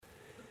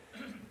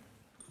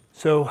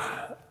So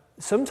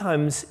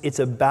sometimes it's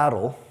a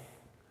battle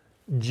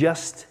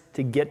just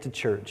to get to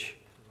church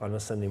on a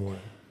Sunday morning.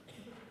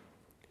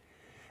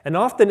 And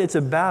often it's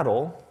a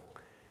battle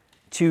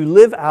to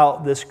live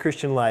out this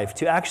Christian life,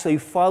 to actually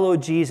follow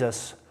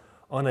Jesus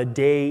on a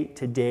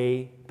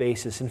day-to-day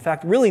basis. In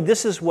fact, really,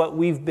 this is what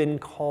we've been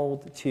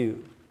called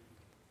to.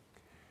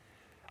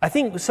 I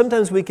think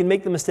sometimes we can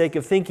make the mistake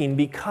of thinking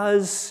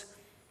because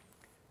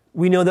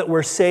we know that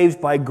we're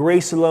saved by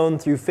grace alone,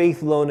 through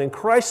faith alone, and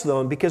Christ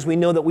alone, because we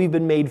know that we've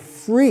been made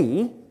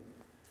free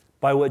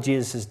by what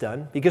Jesus has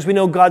done, because we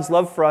know God's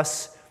love for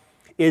us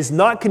is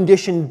not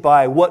conditioned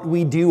by what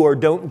we do or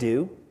don't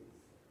do.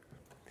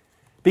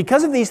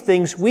 Because of these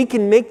things, we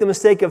can make the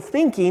mistake of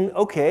thinking,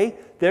 okay,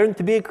 to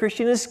be a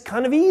Christian is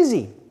kind of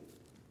easy.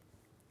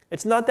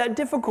 It's not that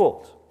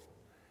difficult.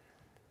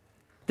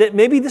 That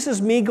maybe this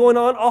is me going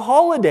on a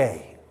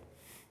holiday.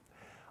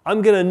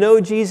 I'm going to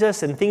know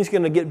Jesus and things are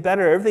going to get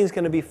better. Everything's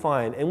going to be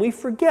fine. And we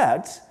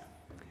forget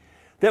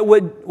that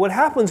what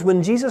happens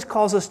when Jesus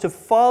calls us to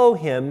follow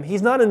Him,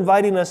 He's not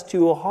inviting us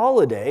to a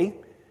holiday,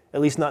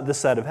 at least not this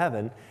side of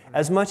heaven,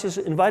 as much as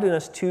inviting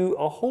us to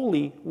a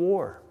holy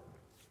war.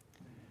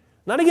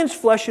 Not against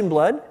flesh and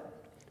blood,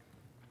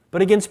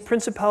 but against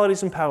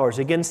principalities and powers,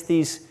 against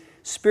these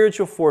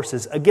spiritual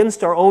forces,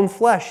 against our own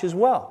flesh as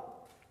well.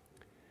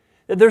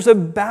 That there's a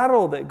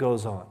battle that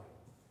goes on.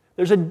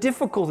 There's a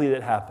difficulty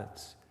that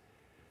happens.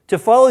 To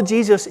follow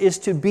Jesus is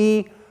to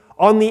be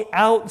on the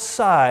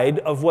outside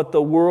of what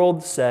the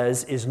world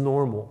says is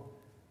normal.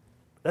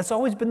 That's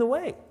always been the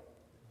way.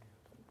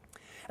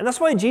 And that's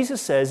why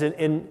Jesus says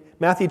in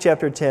Matthew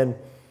chapter 10,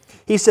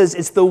 He says,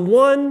 it's the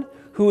one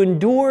who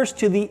endures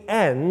to the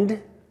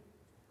end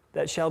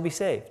that shall be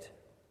saved.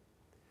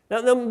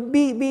 Now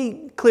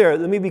be clear.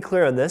 Let me be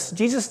clear on this.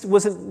 Jesus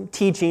wasn't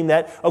teaching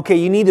that, okay,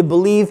 you need to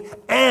believe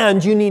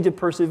and you need to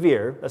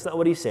persevere. That's not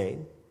what He's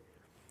saying.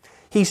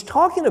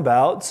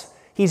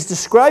 He's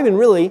describing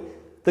really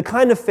the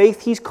kind of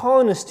faith He's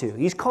calling us to.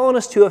 He's calling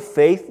us to a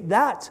faith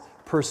that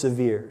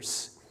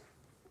perseveres.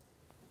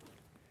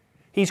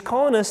 He's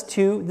calling us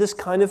to this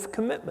kind of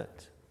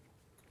commitment.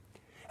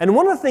 And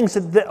one of the things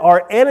that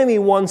our enemy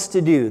wants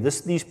to do,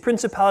 these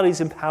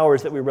principalities and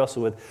powers that we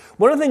wrestle with,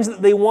 one of the things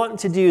that they want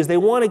to do is they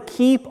want to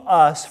keep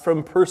us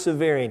from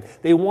persevering.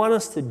 They want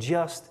us to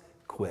just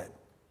quit.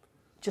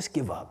 Just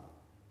give up.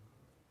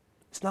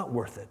 It's not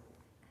worth it.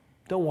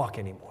 Don't walk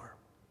anymore.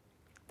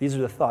 These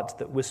are the thoughts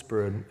that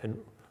whisper and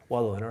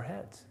wallow in our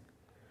heads.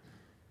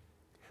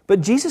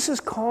 But Jesus is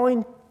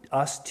calling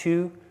us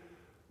to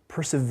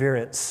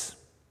perseverance.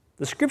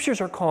 The Scriptures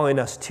are calling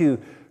us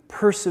to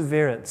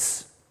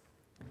perseverance.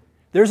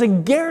 There's a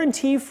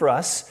guarantee for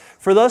us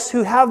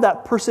who have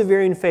that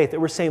persevering faith,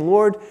 that we're saying,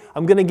 Lord,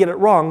 I'm going to get it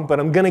wrong, but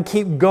I'm going to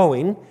keep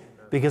going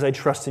because I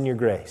trust in your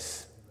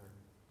grace.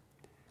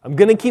 I'm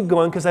going to keep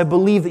going because I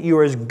believe that you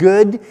are as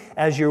good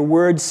as your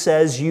word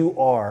says you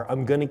are.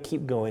 I'm going to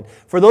keep going.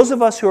 For those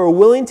of us who are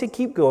willing to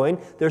keep going,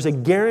 there's a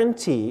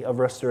guarantee of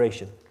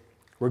restoration.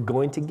 We're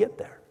going to get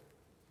there.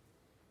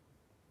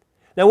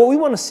 Now, what we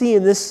want to see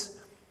in this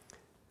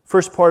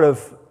first part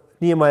of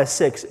Nehemiah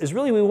 6 is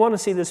really we want to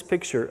see this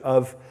picture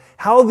of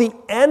how the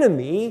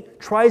enemy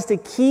tries to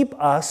keep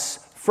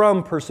us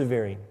from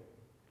persevering.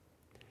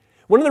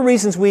 One of the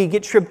reasons we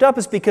get tripped up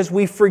is because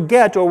we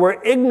forget or we're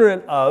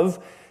ignorant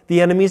of the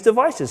enemy's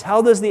devices.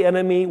 How does the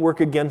enemy work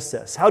against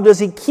us? How does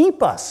he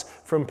keep us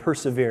from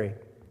persevering?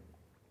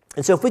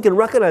 And so if we can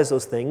recognize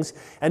those things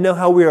and know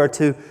how we are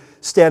to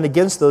stand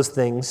against those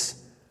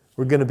things,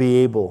 we're going to be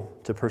able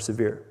to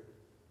persevere.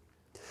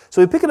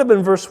 So we pick it up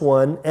in verse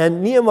 1,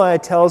 and Nehemiah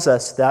tells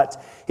us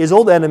that his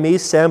old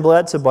enemies,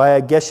 Sanballat,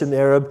 Tobiah, Geshem the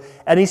Arab,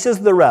 and he says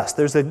the rest.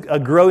 There's a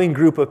growing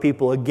group of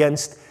people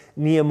against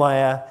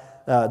Nehemiah,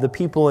 the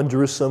people in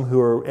Jerusalem who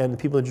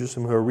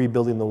are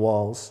rebuilding the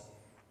walls.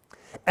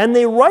 And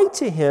they write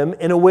to him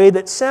in a way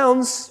that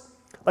sounds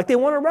like they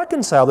want to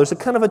reconcile. There's a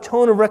kind of a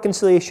tone of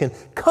reconciliation.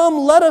 Come,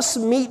 let us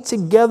meet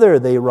together,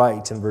 they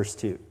write in verse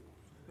 2.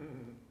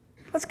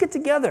 Let's get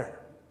together.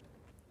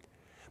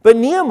 But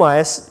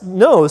Nehemiah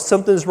knows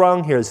something's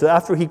wrong here. So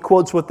after he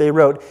quotes what they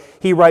wrote,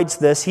 he writes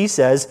this. He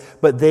says,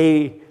 but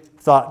they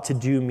thought to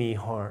do me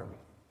harm.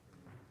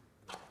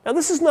 Now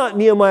this is not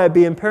Nehemiah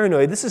being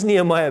paranoid. This is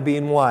Nehemiah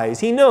being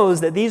wise. He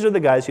knows that these are the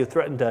guys who have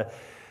threatened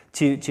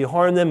to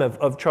harm them,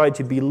 have tried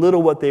to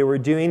belittle what they were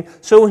doing.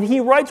 So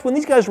when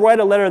these guys write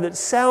a letter that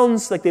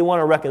sounds like they want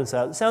to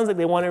reconcile, it sounds like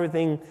they want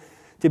everything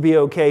to be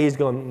okay, he's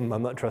going,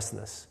 I'm not trusting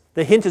this.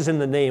 The hint is in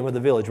the name of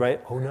the village,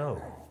 right? Oh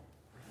no.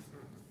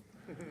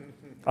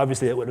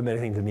 Obviously, that wouldn't have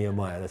meant anything to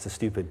Nehemiah. That's a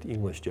stupid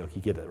English joke.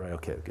 You get it, right?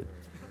 Okay, good.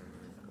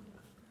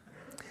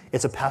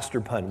 It's a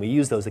pastor pun. We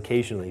use those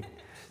occasionally,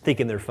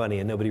 thinking they're funny,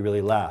 and nobody really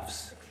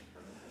laughs.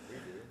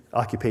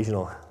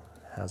 Occupational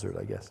hazard,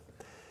 I guess.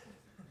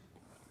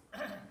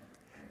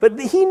 But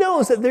he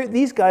knows that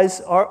these guys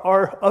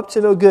are up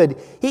to no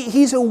good.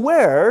 He's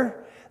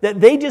aware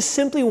that they just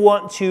simply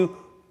want to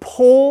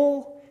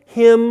pull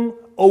him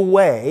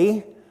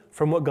away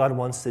from what God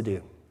wants to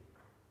do.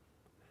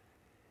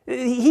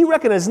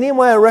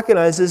 Nehemiah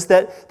recognizes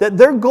that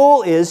their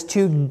goal is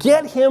to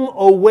get him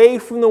away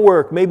from the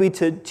work, maybe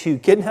to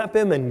kidnap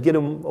him and get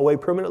him away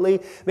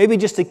permanently, maybe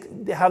just to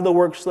have the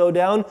work slow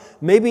down,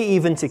 maybe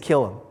even to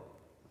kill him.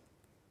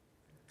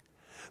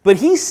 But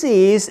he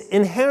sees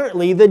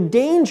inherently the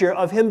danger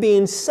of him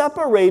being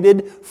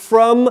separated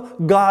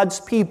from God's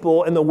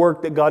people and the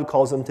work that God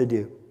calls him to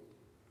do.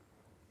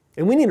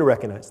 And we need to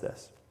recognize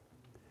this.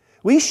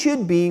 We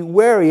should be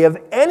wary of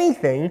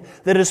anything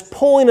that is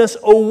pulling us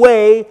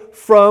away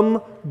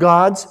from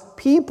God's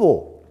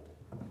people.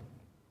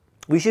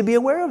 We should be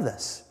aware of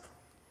this.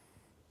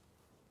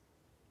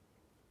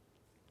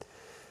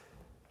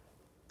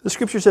 The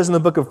scripture says in the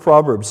book of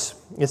Proverbs,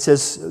 it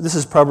says, this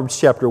is Proverbs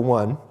chapter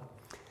 1,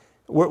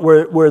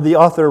 where the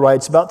author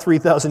writes, about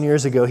 3,000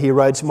 years ago, he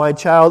writes, "My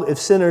child, if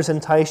sinners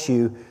entice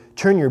you,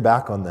 turn your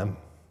back on them.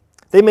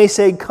 They may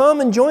say, 'Come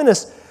and join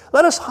us.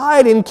 Let us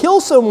hide and kill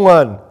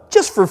someone.'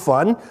 Just for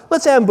fun,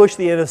 let's ambush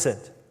the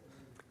innocent."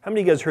 How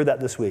many of you guys heard that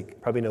this week?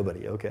 Probably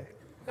nobody, okay.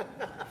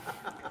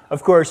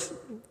 Of course,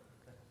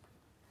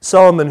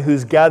 Solomon,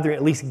 who's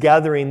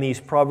gathering these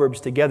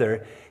proverbs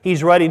together,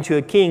 he's writing to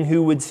a king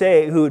who would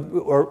say,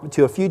 or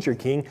to a future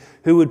king,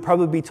 who would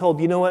probably be told,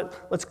 you know what,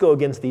 let's go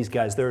against these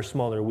guys. They're a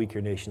smaller,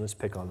 weaker nation. Let's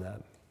pick on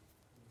them.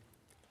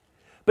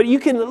 But you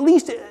can at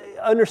least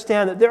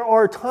understand that there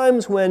are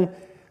times when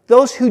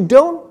those who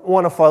don't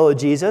want to follow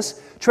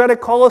Jesus try to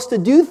call us to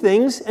do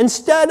things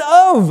instead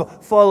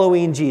of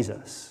following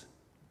Jesus.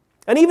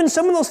 And even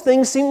some of those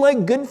things seem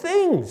like good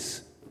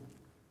things.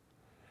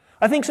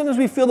 I think sometimes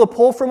we feel the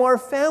pull from our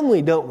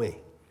family, don't we?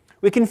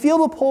 We can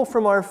feel the pull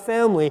from our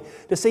family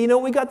to say,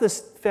 we got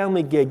this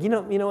family gig.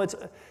 It's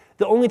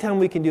the only time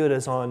we can do it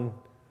is on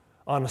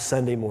a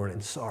Sunday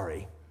morning.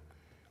 Sorry.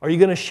 Are you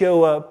going to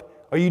show up?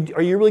 Are you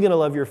really going to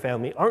love your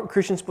family? Aren't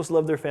Christians supposed to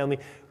love their family?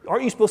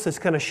 Aren't you supposed to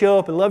kind of show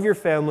up and love your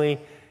family?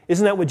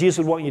 Isn't that what Jesus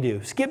would want you to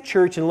do? Skip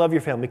church and love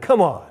your family.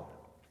 Come on.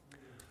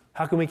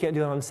 How come we can't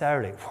do it on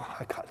Saturday? Well,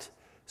 I got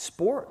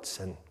sports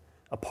and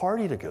a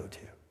party to go to.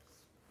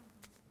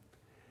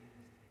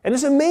 And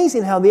it's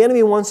amazing how the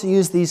enemy wants to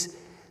use these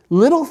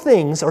little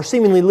things, or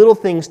seemingly little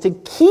things, to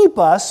keep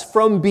us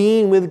from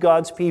being with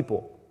God's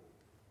people.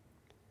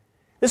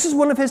 This is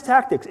one of his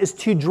tactics, is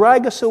to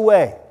drag us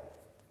away.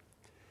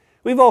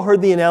 We've all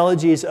heard the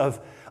analogies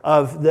of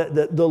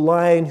the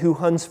lion who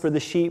hunts for the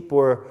sheep,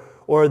 or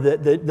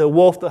the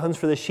wolf that hunts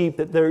for the sheep,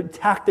 that their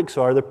tactics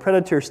are, the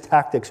predator's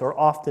tactics are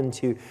often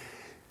to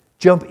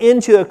jump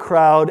into a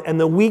crowd, and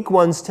the weak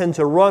ones tend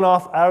to run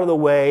off out of the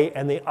way,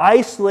 and they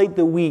isolate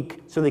the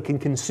weak so they can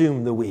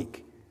consume the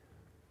weak.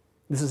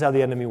 This is how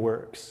the enemy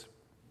works.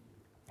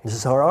 This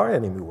is how our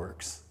enemy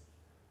works.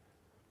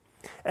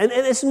 And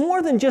it's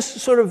more than just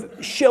sort of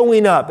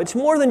showing up. It's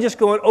more than just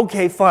going,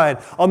 okay, fine,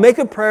 I'll make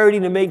a priority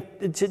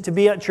to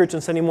be at church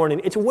on Sunday morning.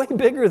 It's way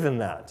bigger than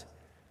that.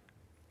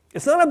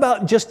 It's not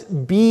about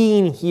just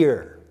being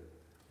here.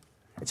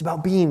 It's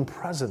about being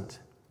present.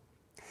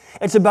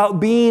 It's about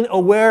being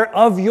aware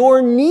of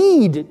your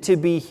need to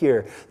be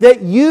here.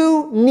 That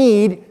you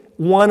need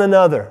one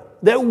another.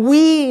 That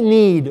we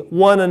need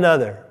one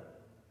another.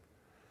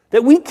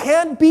 That we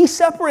can't be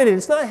separated.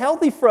 It's not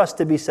healthy for us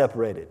to be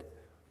separated.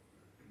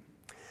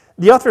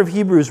 The author of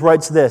Hebrews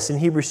writes this in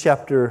Hebrews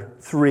chapter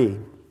 3.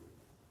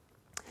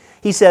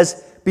 He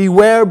says,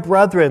 "Beware,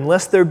 brethren,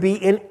 lest there be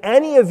in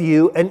any of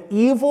you an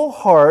evil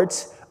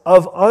heart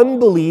of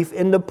unbelief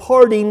in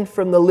departing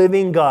from the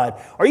living God."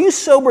 Are you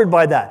sobered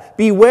by that?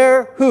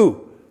 Beware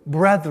who?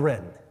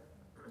 Brethren.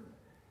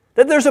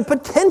 That there's a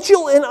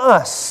potential in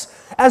us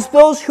as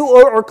those who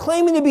are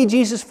claiming to be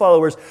Jesus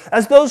followers,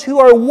 as those who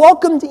are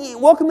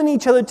welcoming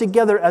each other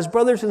together as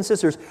brothers and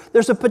sisters,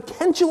 there's a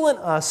potential in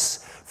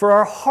us for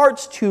our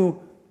hearts to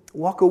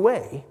walk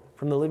away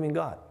from the living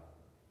God.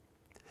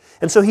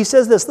 And so he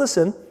says this,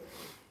 listen,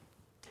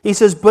 he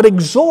says, "But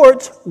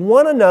exhort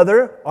one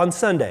another on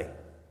Sunday."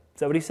 Is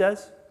that what he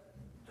says?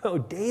 No,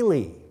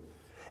 daily.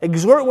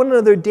 "Exhort one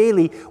another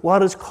daily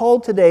while it is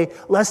called today,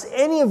 lest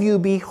any of you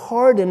be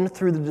hardened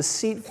through the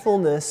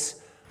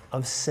deceitfulness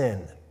of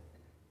sin."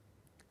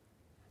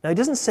 Now, he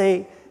doesn't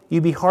say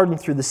you be hardened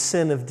through the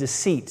sin of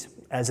deceit,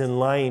 as in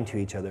lying to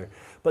each other,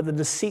 but the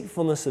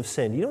deceitfulness of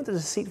sin. Do you know what the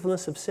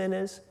deceitfulness of sin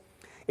is?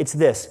 It's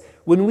this.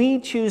 When we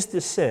choose to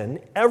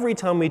sin, every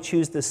time we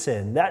choose to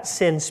sin, that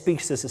sin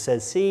speaks to us and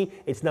says, see,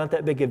 it's not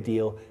that big of a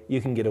deal. You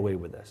can get away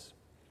with this.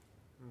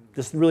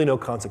 There's really no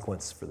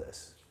consequence for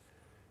this.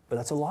 But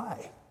that's a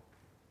lie.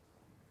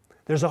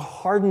 There's a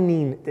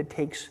hardening that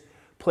takes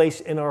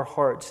place in our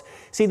hearts.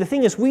 See, the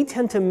thing is, we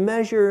tend to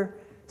measure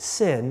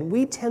sin.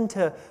 We tend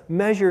to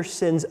measure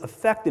sin's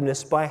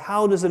effectiveness by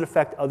how does it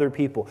affect other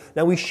people.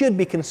 Now, we should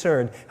be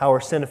concerned how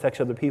our sin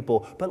affects other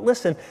people. But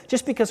listen,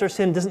 just because our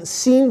sin doesn't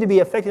seem to be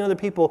affecting other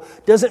people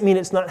doesn't mean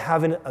it's not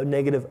having a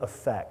negative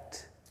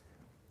effect.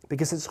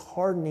 Because it's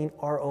hardening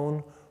our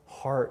own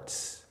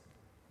hearts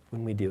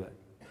when we do it.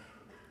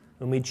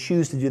 When we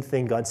choose to do the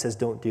thing God says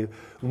don't do.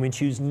 When we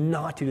choose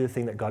not to do the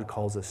thing that God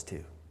calls us to.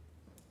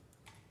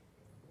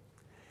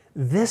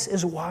 This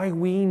is why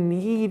we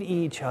need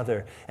each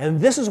other.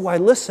 And this is why,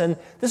 listen,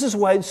 this is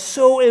why it's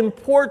so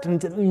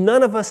important that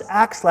none of us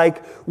acts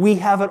like we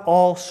have it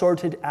all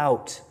sorted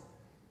out.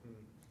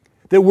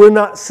 That we're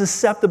not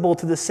susceptible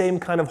to the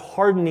same kind of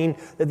hardening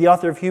that the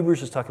author of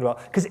Hebrews is talking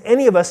about. Because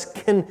any of us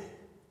can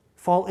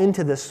fall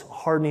into this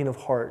hardening of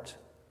heart,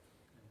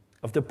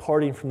 of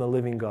departing from the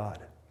living God.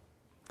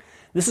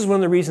 This is one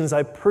of the reasons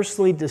I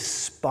personally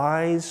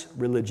despise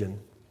religion.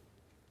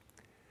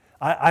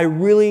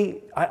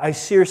 I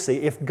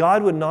seriously, if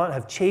God would not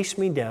have chased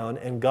me down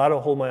and God will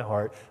hold my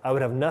heart, I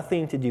would have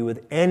nothing to do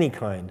with any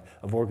kind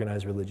of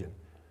organized religion.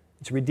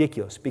 It's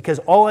ridiculous because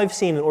all I've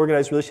seen in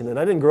organized religion, and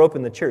I didn't grow up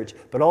in the church,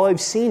 but all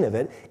I've seen of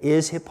it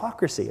is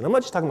hypocrisy. And I'm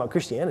not just talking about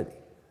Christianity,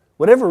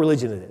 whatever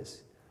religion it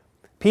is.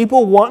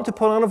 People want to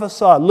put on a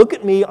facade. Look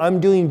at me, I'm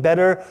doing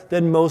better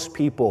than most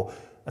people.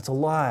 That's a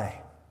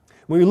lie.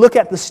 When we look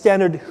at the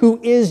standard, who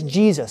is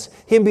Jesus,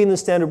 Him being the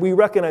standard, we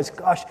recognize,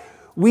 gosh,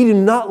 we do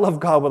not love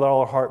God with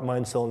all our heart,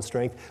 mind, soul, and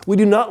strength. We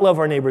do not love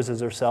our neighbors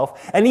as ourselves.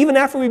 And even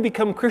after we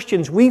become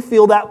Christians, we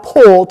feel that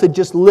pull to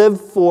just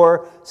live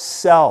for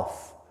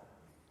self.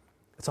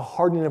 It's a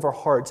hardening of our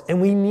hearts.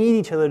 And we need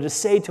each other to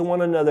say to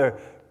one another,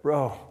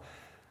 bro,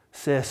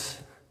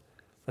 sis,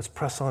 let's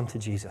press on to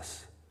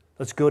Jesus.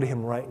 Let's go to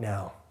Him right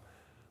now.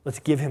 Let's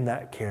give Him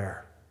that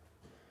care.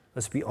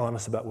 Let's be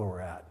honest about where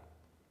we're at.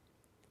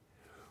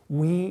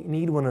 We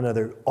need one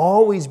another.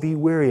 Always be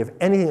wary of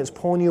anything that's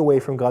pulling you away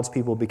from God's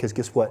people, because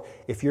guess what?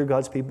 If you're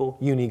God's people,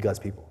 you need God's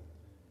people.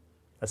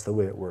 That's the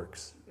way it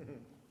works.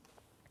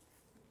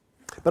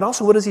 But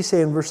also, what does he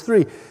say in verse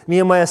 3?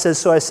 Nehemiah says,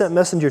 so I sent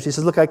messengers. He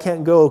says, look, I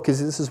can't go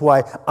because this is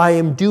why. I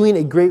am doing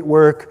a great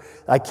work.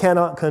 I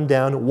cannot come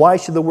down. Why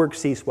should the work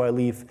cease while I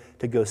leave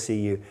to go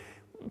see you?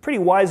 Pretty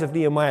wise of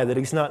Nehemiah that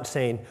he's not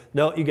saying,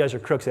 no, you guys are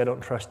crooks. I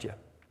don't trust you.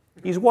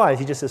 He's wise.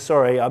 He just says,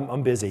 sorry,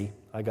 I'm busy.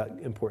 I got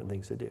important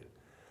things to do.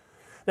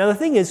 Now, the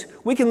thing is,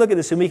 we can look at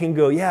this and we can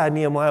go, yeah,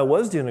 Nehemiah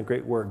was doing a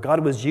great work.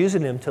 God was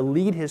using him to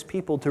lead his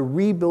people to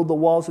rebuild the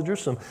walls of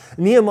Jerusalem.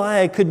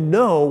 Nehemiah could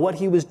know what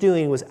he was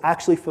doing was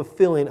actually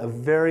fulfilling a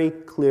very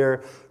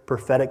clear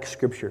prophetic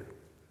scripture.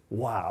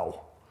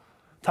 Wow.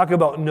 Talk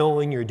about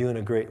knowing you're doing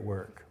a great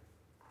work.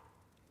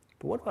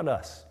 But what about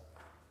us?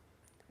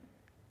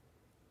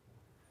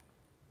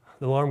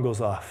 The alarm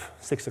goes off,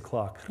 6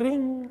 o'clock.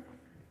 Ring.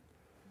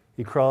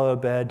 You crawl out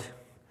of bed.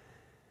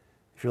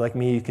 If you're like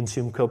me, you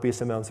consume copious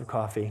amounts of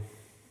coffee.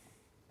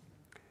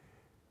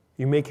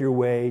 You make your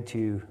way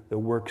to the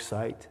work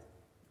site.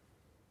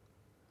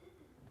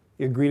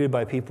 You're greeted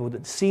by people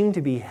that seem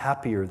to be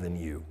happier than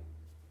you.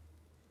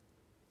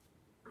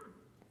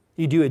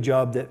 You do a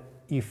job that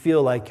you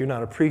feel like you're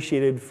not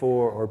appreciated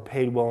for or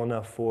paid well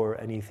enough for,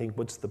 and you think,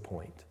 what's the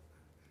point?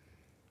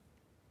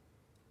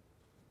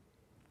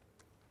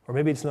 Or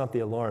maybe it's not the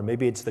alarm.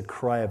 Maybe it's the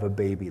cry of a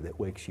baby that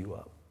wakes you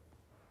up.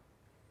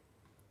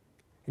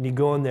 And you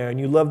go in there and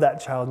you love that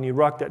child and you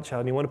rock that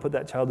child and you want to put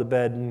that child to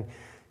bed and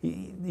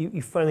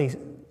you finally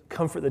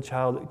comfort the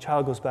child. The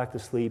child goes back to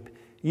sleep.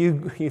 You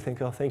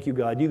think, oh, thank you,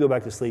 God. You go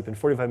back to sleep, and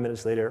 45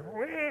 minutes later,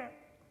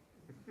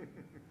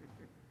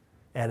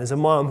 and as a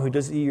mom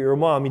you're a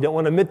mom, you don't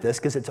want to admit this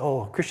because it's,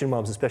 Christian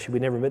moms especially, we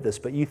never admit this,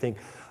 but you think,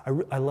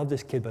 I love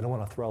this kid, but I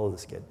want to throttle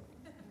this kid.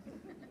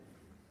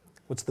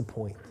 What's the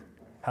point?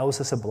 How is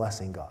this a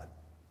blessing, God?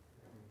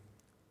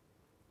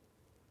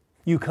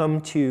 You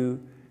come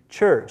to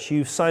church,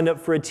 you signed up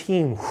for a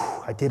team.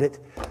 I did it.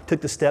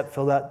 Took the step,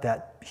 filled out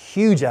that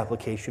huge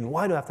application.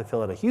 Why do I have to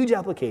fill out a huge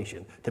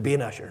application to be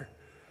an usher?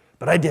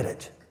 But I did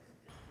it.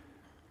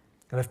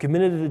 And I've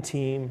committed to the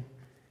team,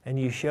 and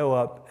you show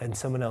up, and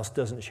someone else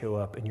doesn't show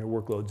up, and your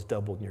workload's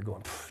doubled, and you're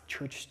going,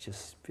 church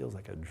just feels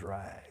like a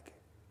drag.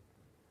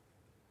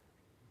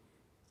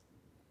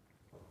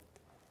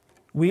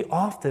 We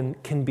often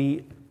can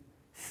be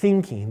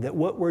thinking that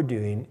what we're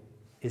doing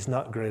is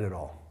not great at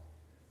all.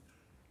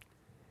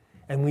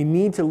 And we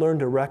need to learn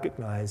to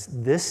recognize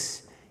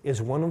this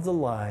is one of the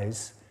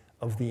lies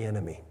of the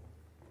enemy.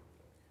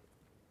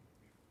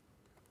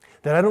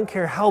 That I don't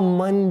care how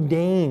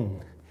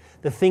mundane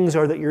the things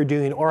are that you're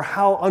doing or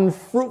how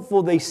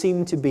unfruitful they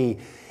seem to be.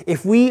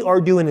 If we are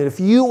doing it, if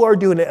you are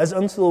doing it as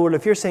unto the Lord,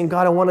 if you're saying,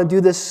 God, I want to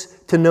do this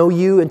to know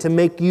you and to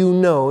make you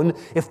known,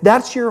 if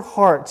that's your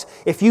heart,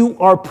 if you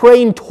are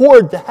praying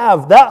toward to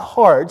have that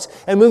heart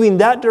and moving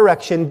that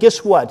direction,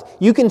 guess what?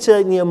 You can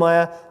say,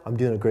 Nehemiah, I'm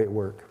doing a great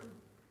work.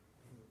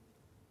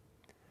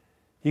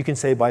 You can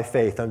say by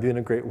faith, I'm doing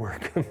a great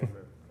work. I'm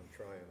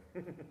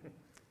trying.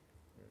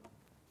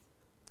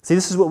 See,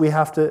 this is what we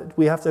have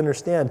to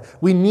understand.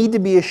 We need to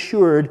be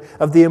assured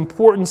of the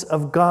importance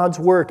of God's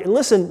work. And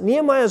listen,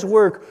 Nehemiah's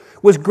work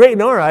was great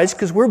in our eyes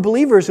because we're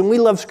believers and we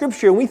love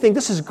Scripture and we think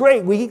this is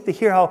great. We get to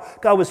hear how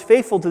God was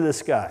faithful to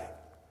this guy.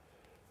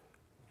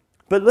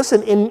 But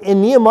listen,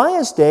 in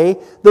Nehemiah's day,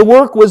 the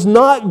work was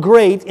not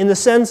great in the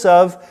sense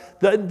of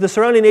the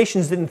surrounding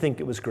nations didn't think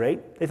it was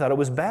great. They thought it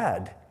was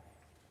bad.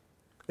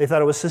 They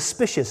thought it was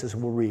suspicious, as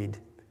we'll read.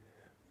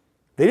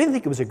 They didn't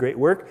think it was a great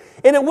work.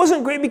 And it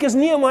wasn't great because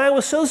Nehemiah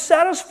was so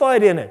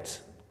satisfied in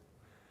it.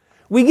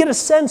 We get a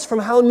sense from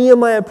how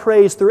Nehemiah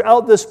prays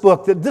throughout this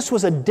book that this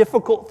was a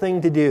difficult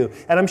thing to do.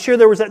 And I'm sure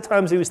there was at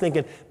times he was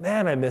thinking,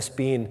 man, I miss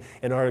being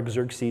in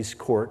Artaxerxes'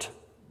 court.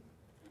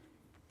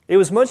 It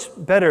was much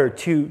better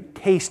to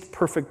taste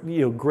perfect,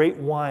 great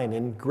wine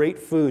and great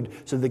food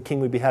so the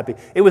king would be happy.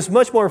 It was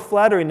much more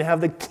flattering to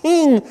have the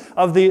king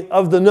of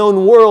the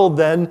known world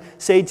then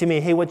say to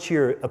me, hey, what's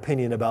your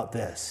opinion about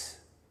this?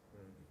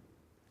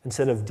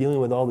 Instead of dealing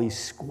with all these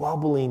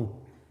squabbling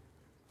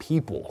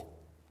people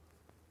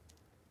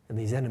and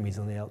these enemies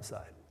on the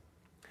outside.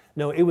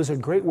 No, it was a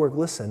great work.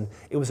 Listen,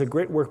 it was a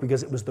great work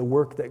because it was the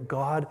work that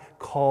God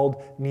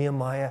called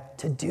Nehemiah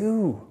to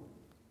do.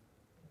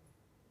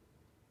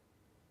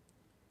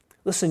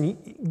 Listen,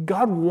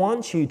 God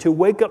wants you to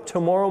wake up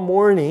tomorrow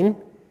morning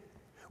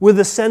with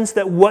a sense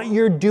that what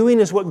you're doing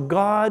is what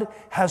God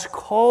has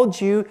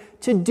called you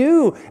to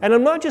do. And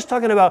I'm not just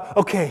talking about,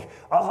 okay,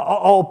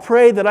 I'll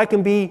pray that I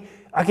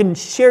can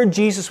share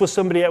Jesus with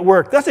somebody at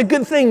work. That's a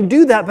good thing,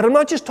 do that, but I'm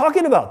not just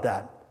talking about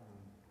that.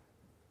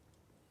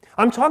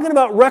 I'm talking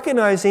about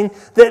recognizing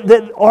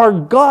that our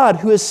God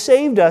who has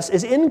saved us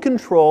is in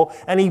control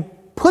and He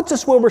puts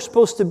us where we're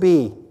supposed to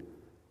be.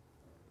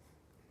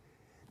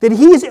 That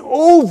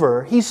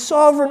He's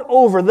sovereign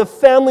over the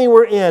family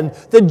we're in,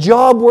 the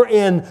job we're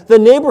in, the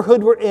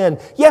neighborhood we're in.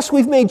 Yes,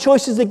 we've made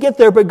choices to get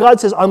there, but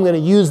God says, I'm going to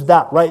use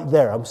that right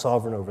there. I'm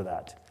sovereign over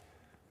that.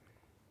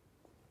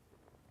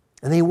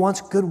 And He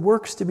wants good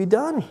works to be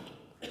done.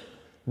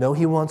 No,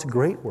 He wants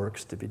great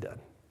works to be done.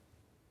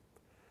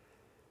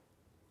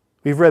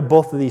 We've read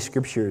both of these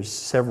scriptures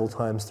several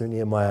times through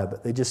Nehemiah,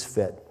 but they just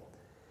fit.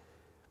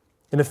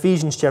 In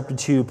Ephesians chapter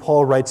 2,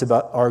 Paul writes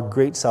about our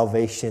great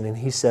salvation, and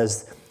he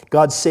says,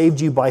 God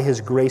saved you by His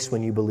grace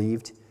when you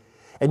believed.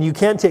 And you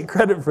can't take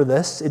credit for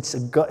this. It's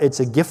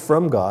a gift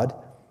from God.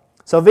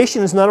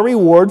 Salvation is not a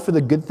reward for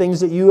the good things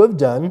that you have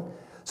done,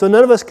 so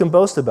none of us can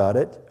boast about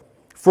it.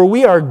 For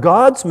we are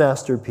God's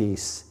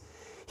masterpiece.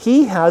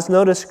 He has,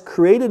 notice,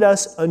 created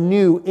us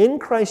anew in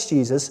Christ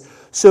Jesus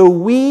so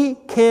we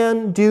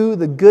can do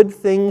the good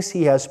things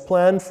He has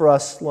planned for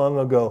us long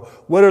ago.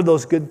 What are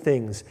those good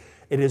things?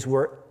 It is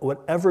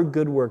whatever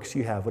good works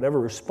you have,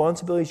 whatever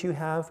responsibilities you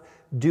have,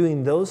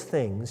 doing those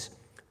things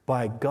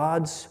by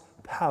God's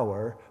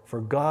power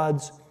for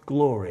God's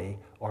glory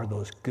are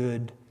those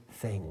good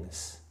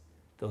things,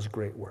 those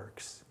great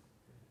works.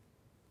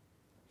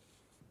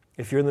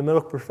 If you're in the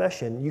medical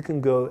profession, you can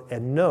go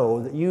and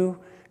know that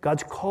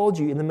God's called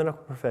you in the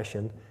medical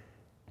profession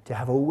to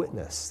have a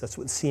witness. That's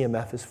what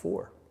CMF is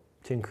for,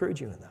 to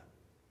encourage you in that.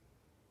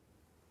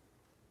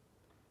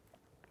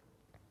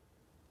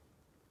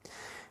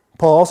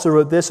 Paul also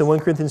wrote this in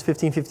 1 Corinthians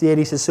 15:58.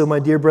 He says, so my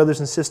dear brothers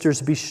and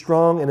sisters, be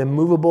strong and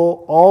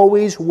immovable.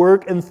 Always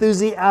work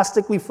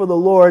enthusiastically for the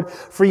Lord,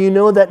 for you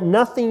know that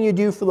nothing you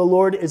do for the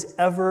Lord is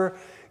ever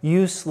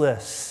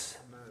useless.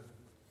 Amen.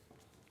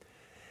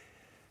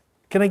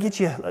 Can I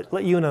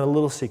let you in on a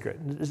little secret?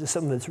 This is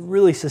something that's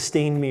really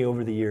sustained me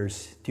over the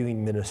years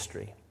doing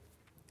ministry.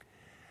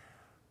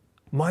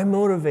 My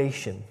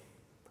motivation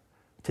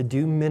to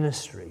do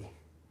ministry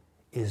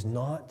is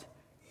not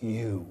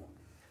you.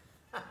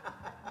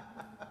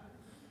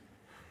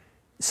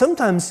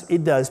 Sometimes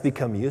it does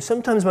become you.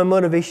 Sometimes my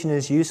motivation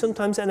is you.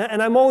 Sometimes, and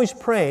I'm always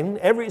praying,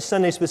 every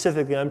Sunday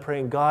specifically, I'm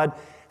praying, God,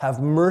 have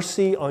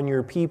mercy on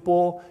your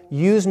people.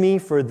 Use me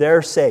for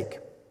their sake.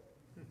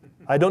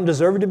 I don't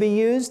deserve to be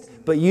used,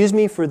 but use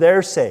me for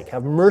their sake.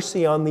 Have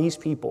mercy on these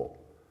people.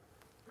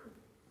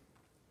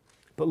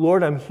 But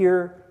Lord, I'm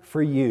here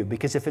for you,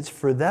 because if it's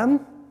for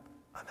them,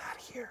 I'm out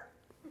of here.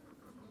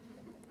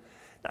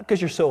 Not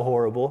because you're so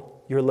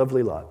horrible. You're a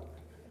lovely lot.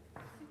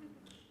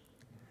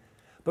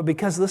 But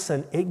because,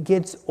 listen, it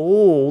gets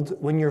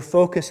old when your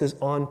focus is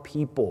on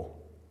people.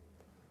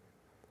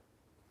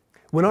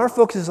 When our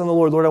focus is on the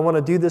Lord, I want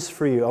to do this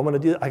for you.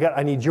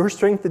 I need your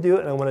strength to do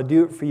it, and I want to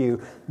do it for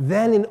you.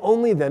 Then and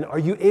only then are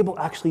you able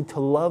actually to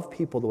love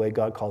people the way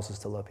God calls us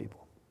to love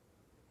people.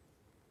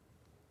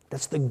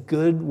 That's the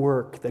good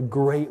work, the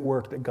great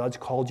work that God's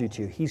called you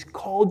to. He's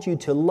called you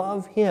to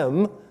love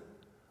Him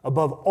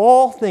above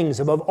all things,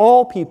 above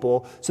all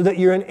people, so that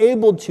you're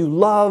enabled to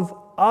love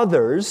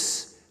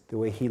others the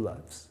way He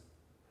loves.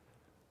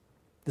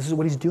 This is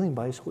what He's doing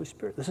by His Holy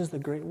Spirit. This is the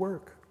great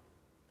work.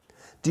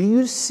 Do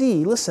you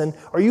see, listen,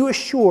 are you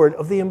assured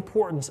of the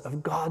importance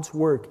of God's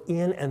work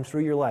in and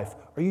through your life?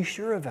 Are you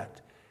sure of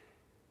it?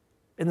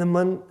 In the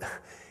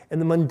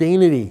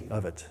mundanity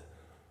of it?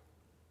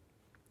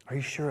 Are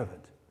you sure of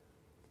it?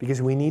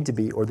 Because we need to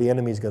be, or the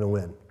enemy's going to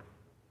win.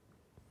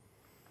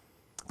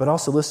 But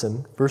also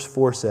listen, verse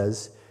 4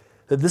 says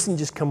that this didn't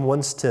just come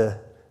once to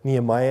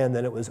Nehemiah and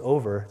then it was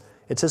over.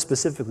 It says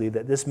specifically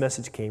that this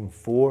message came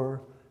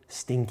 4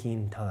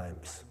 stinking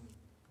times.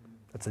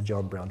 That's a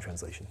John Brown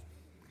translation.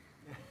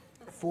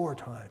 4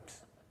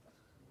 times.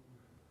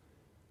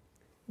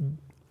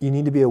 You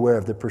need to be aware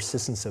of the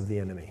persistence of the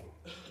enemy.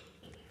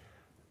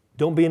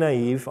 Don't be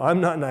naive.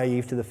 I'm not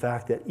naive to the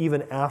fact that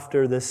even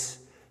after this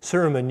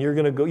sermon,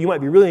 you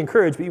might be really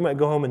encouraged, but you might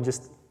go home and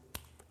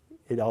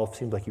it all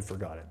seems like you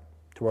forgot it.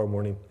 Tomorrow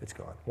morning, it's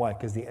gone. Why?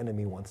 Because the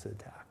enemy wants to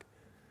attack.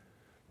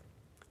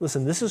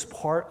 Listen, this is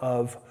part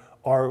of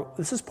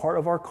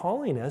our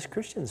calling as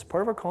Christians.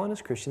 Part of our calling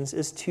as Christians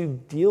is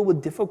to deal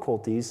with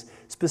difficulties,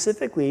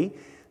 specifically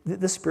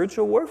the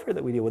spiritual warfare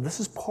that we deal with. This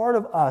is part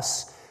of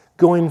us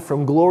going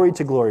from glory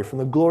to glory, from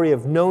the glory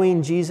of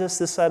knowing Jesus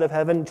this side of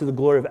heaven to the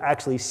glory of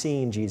actually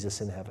seeing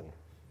Jesus in heaven.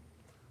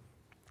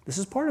 This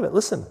is part of it.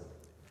 Listen,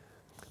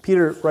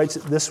 Peter writes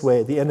it this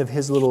way at the end of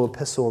his little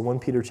epistle in 1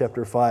 Peter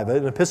chapter 5,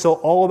 an epistle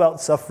all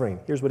about suffering.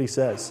 Here's what he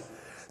says.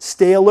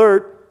 Stay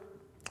alert.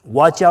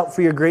 Watch out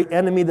for your great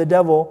enemy, the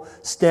devil.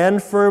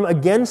 Stand firm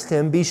against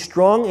him. Be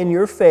strong in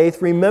your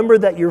faith. Remember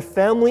that your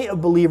family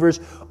of believers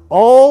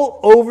all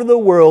over the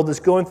world is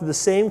going through the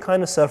same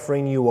kind of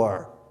suffering you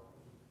are.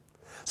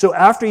 So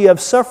after you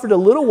have suffered a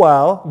little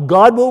while,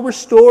 God will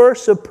restore,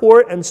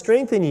 support, and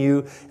strengthen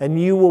you, and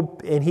He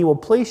will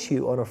place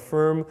you on a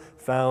firm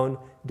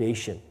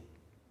foundation.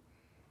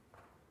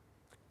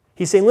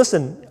 He's saying,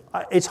 listen,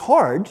 it's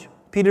hard.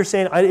 Peter's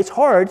saying, it's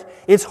hard.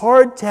 It's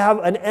hard to have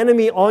an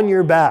enemy on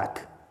your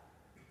back,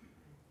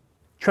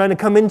 trying to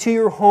come into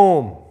your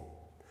home,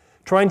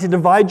 trying to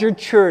divide your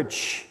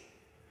church,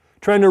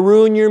 trying to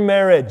ruin your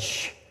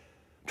marriage,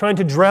 trying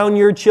to drown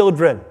your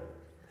children.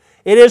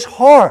 It is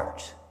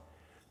hard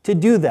to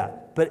do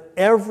that. But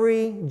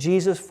every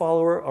Jesus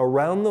follower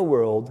around the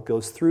world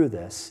goes through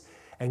this,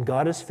 and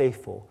God is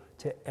faithful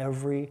to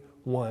every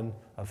one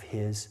of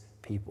His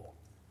people.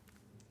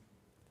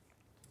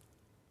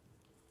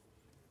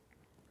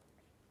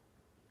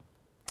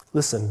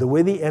 Listen, the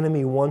way the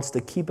enemy wants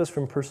to keep us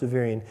from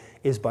persevering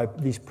is by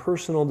these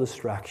personal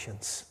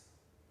distractions.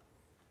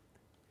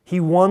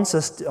 He wants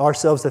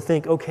ourselves to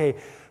think, okay,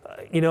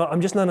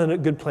 I'm just not in a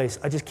good place.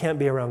 I just can't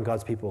be around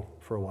God's people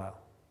for a while.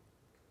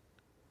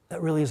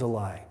 That really is a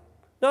lie.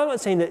 No, I'm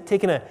not saying that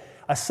taking a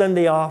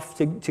Sunday off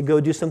to go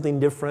do something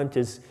different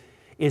is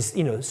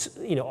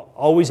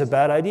always a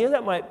bad idea.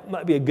 That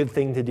might be a good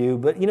thing to do.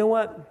 But you know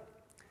what?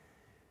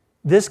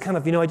 This kind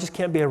of, I just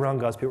can't be around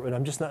God's people, and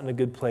I'm just not in a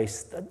good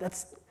place.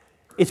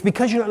 It's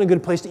because you're not in a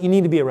good place that you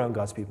need to be around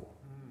God's people.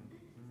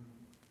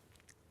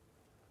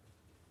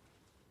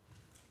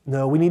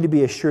 No, we need to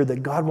be assured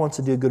that God wants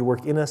to do a good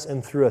work in us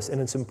and through us, and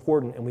it's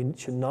important, and we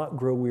should not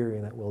grow weary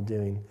in that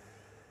well-doing,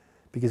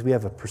 because we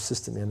have a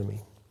persistent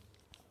enemy.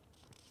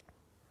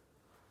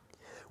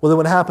 Well, then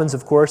what happens,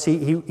 of course,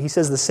 he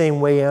says the same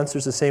way,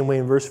 answers the same way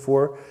in verse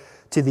 4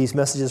 to these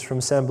messages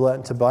from Sanballat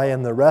and Tobiah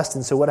and the rest.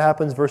 And so what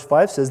happens, verse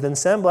 5 says, Then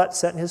Sanballat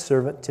sent his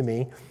servant to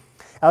me,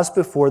 as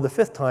before, the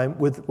fifth time,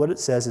 with what it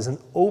says is an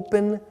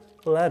open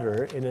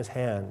letter in his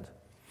hand.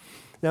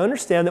 Now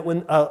understand that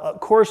when a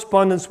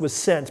correspondence was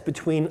sent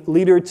between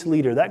leader to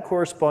leader, that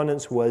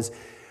correspondence was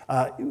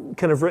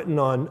kind of written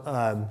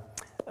on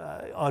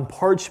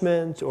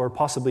parchment or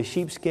possibly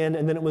sheepskin,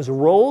 and then it was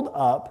rolled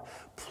up,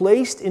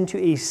 placed into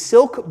a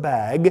silk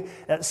bag.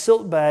 That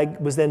silk bag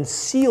was then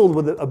sealed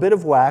with a bit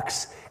of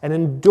wax and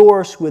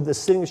endorsed with the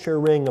signature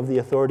ring of the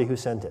authority who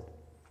sent it.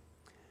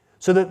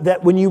 So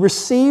that when you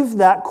received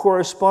that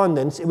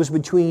correspondence, it was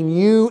between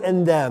you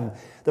and them.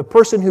 The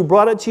person who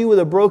brought it to you with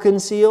a broken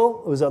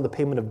seal, it was on the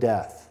payment of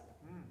death.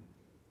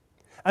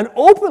 An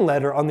open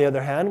letter, on the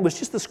other hand, was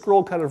just the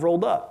scroll kind of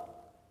rolled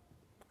up.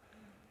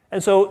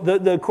 And so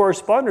the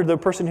correspondent, the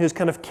person who's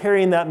kind of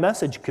carrying that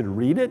message, could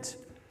read it,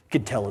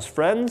 could tell his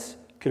friends,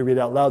 could read it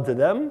out loud to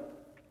them.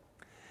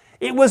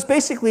 It was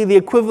basically the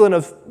equivalent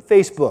of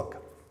Facebook,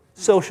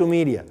 social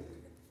media.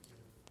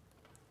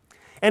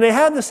 And it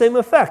had the same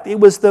effect. It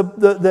was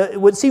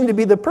what seemed to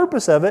be the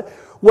purpose of it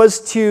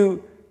was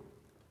to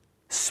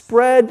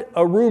spread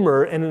a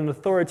rumor in an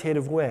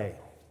authoritative way.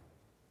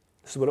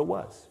 This is what it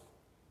was.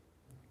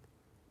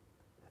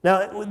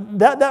 Now,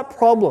 that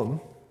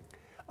problem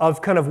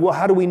of kind of, well,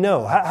 how do we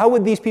know? How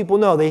would these people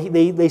know?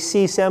 They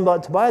see Sanballat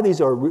and Tobiah, these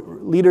are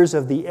leaders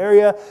of the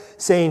area,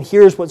 saying,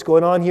 here's what's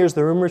going on, here's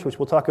the rumors, which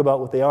we'll talk about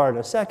what they are in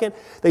a second.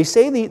 They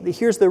say,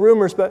 here's the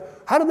rumors,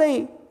 but how do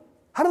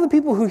the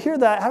people who hear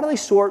that, how do they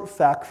sort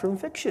fact from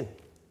fiction?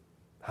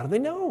 How do they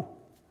know?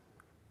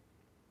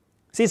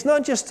 See, it's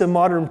not just a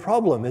modern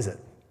problem, is it?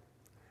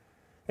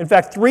 In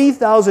fact,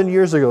 3,000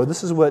 years ago,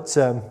 this is what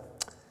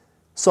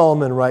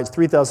Solomon writes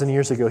 3,000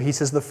 years ago. He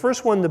says, the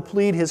first one to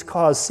plead his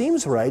cause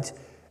seems right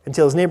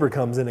until his neighbor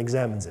comes and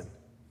examines him.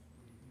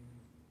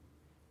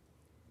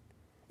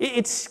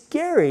 It's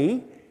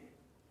scary,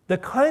 the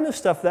kind of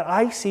stuff that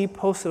I see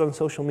posted on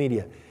social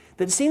media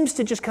that seems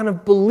to just kind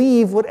of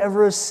believe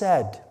whatever is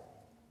said.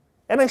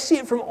 And I see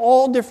it from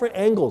all different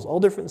angles, all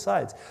different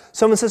sides.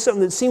 Someone says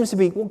something that seems to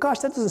be, well, gosh,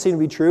 that doesn't seem to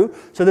be true.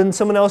 So then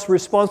someone else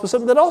responds with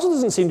something that also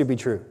doesn't seem to be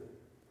true,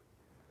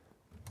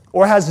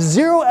 or has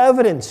zero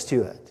evidence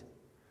to it.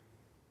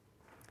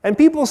 And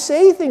people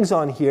say things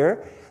on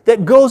here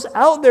that goes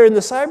out there in the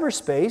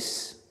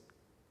cyberspace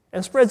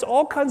and spreads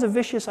all kinds of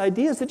vicious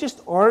ideas that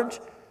just aren't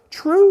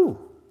true.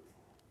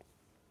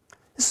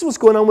 This is what's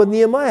going on with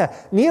Nehemiah.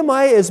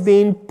 Nehemiah is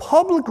being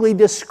publicly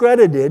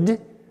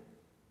discredited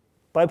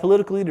by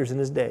political leaders in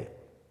his day.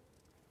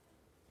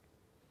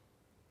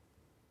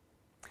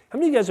 How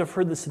many of you guys have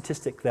heard the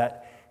statistic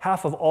that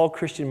half of all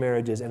Christian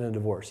marriages end in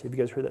divorce? Have you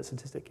guys heard that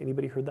statistic?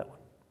 Anybody heard that one?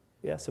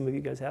 Yeah, some of you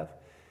guys have.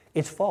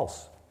 It's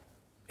false.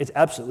 It's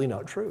absolutely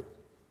not true.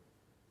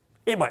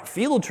 It might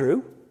feel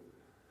true.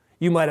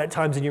 You might at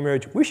times in your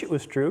marriage wish it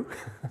was true,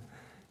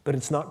 but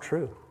it's not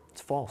true.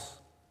 It's false.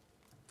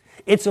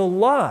 It's a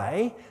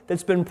lie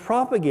that's been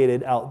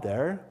propagated out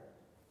there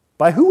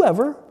by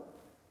whoever,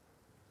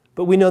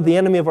 but we know the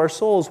enemy of our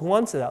souls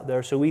wants it out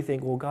there, so we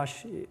think, well,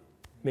 gosh,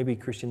 maybe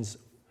Christians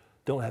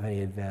don't have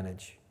any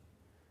advantage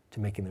to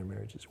making their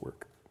marriages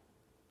work.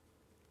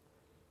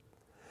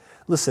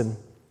 Listen,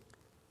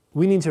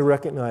 we need to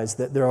recognize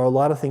that there are a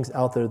lot of things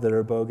out there that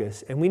are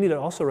bogus, and we need to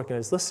also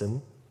recognize,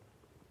 listen,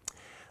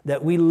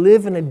 that we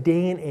live in a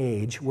day and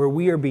age where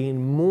we are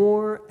being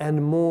more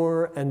and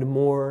more and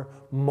more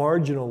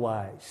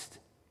marginalized.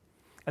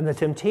 And the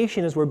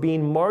temptation as we're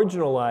being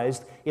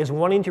marginalized is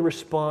wanting to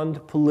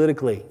respond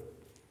politically.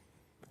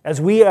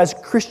 As we as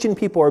Christian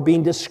people are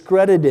being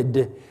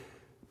discredited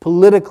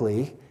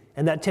politically,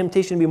 and that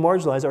temptation to be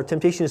marginalized, our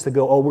temptation is to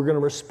go, oh, we're going to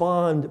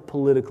respond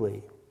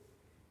politically.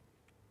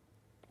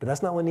 But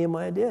that's not what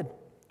Nehemiah did.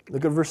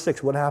 Look at verse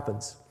 6, what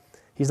happens?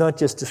 He's not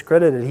just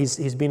discredited,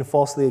 he's being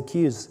falsely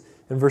accused.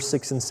 In verse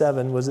 6 and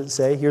 7, what does it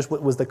say? Here's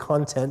what was the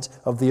content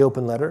of the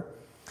open letter.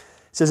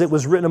 It says, it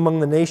was written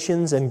among the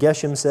nations, and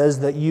Geshem says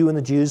that you and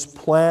the Jews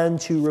plan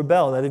to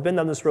rebel. Now, they've been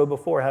down this road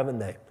before, haven't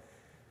they?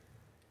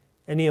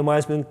 And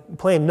Nehemiah's been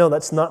playing, no,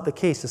 that's not the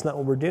case. That's not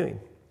what we're doing.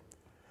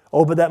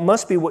 Oh, but that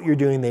must be what you're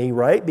doing, they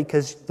write,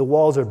 because the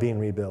walls are being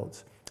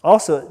rebuilt.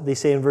 Also, they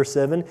say in verse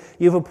 7,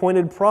 you have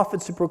appointed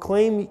prophets to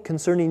proclaim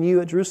concerning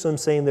you at Jerusalem,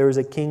 saying there is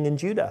a king in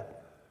Judah.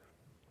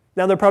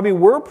 Now, there probably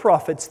were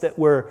prophets that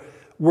were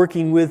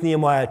working with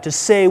Nehemiah to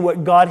say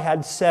what God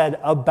had said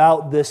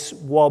about this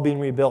wall being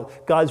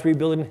rebuilt. God's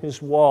rebuilding his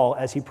wall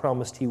as he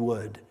promised he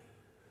would.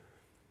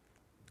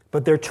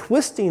 But they're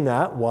twisting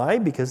that. Why?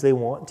 Because they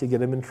want to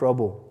get him in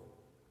trouble.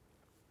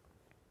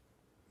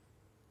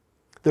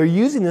 They're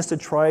using this to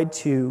try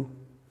to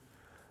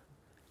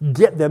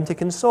get them to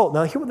consult.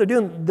 Now, here what they're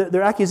doing,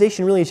 their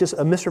accusation really is just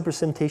a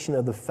misrepresentation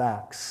of the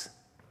facts.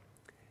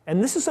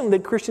 And this is something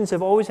that Christians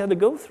have always had to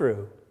go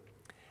through.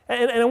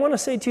 And I want to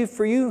say, too,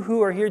 for you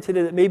who are here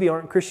today that maybe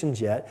aren't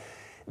Christians yet,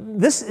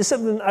 this is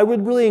something I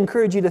would really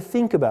encourage you to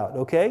think about,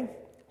 okay?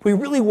 We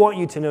really want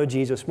you to know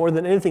Jesus. More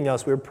than anything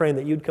else, we're praying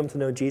that you'd come to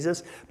know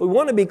Jesus. But we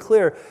want to be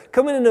clear,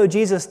 coming to know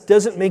Jesus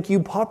doesn't make you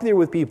popular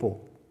with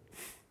people.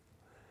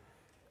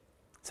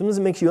 Sometimes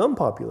it makes you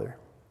unpopular.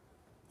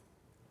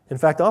 In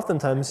fact,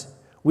 oftentimes,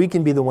 we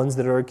can be the ones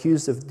that are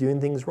accused of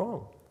doing things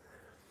wrong.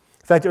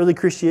 In fact, early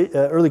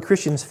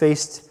Christians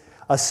faced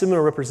a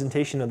similar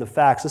representation of the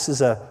facts. This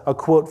is a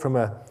quote from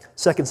a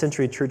 2nd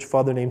century church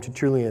father named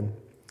Tertullian.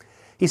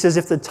 He says,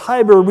 if the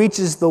Tiber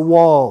reaches the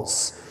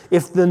walls,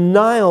 if the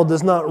Nile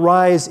does not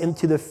rise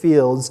into the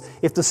fields,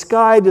 if the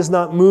sky does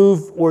not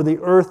move or the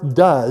earth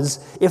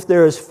does, if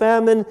there is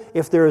famine,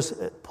 if there is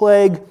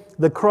plague,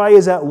 the cry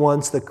is at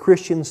once, the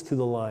Christians to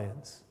the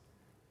lions.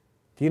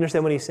 Do you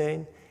understand what he's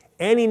saying?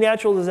 Any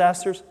natural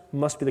disasters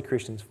must be the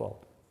Christians'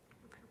 fault.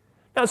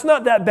 Now, it's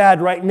not that bad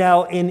right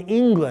now in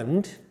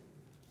England,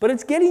 but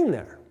it's getting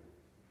there.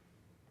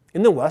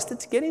 In the West,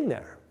 it's getting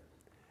there.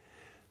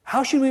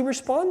 How should we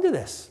respond to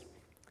this?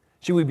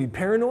 Should we be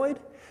paranoid?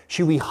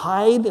 Should we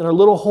hide in our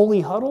little holy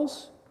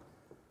huddles?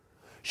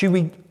 Should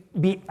we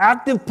be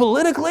active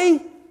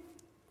politically?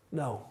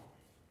 No.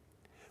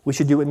 We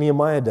should do what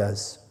Nehemiah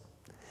does.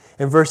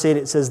 In verse 8,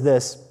 it says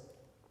this,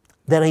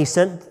 then he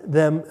sent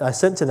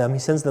to them, he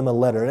sends them a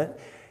letter.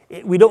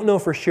 We don't know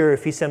for sure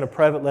if he sent a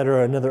private letter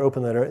or another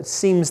open letter. It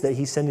seems that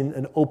he's sending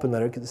an open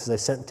letter, because it says, I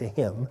sent to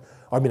him.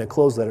 A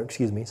closed letter,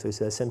 so he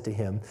says, I sent to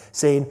him,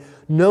 saying,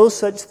 no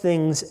such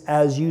things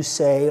as you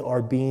say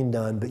are being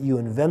done, but you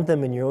invent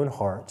them in your own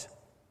heart.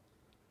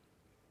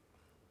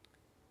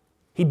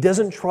 He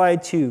doesn't try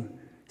to,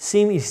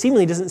 he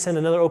seemingly doesn't send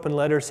another open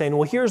letter saying,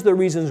 well, here's the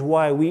reasons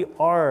why we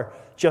are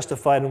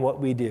justified in what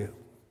we do.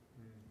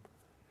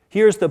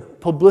 Here's the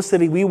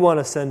publicity we want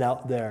to send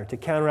out there to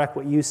counteract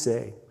what you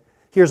say.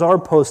 Here's our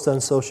post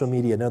on social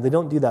media. No, they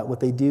don't do that. What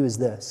they do is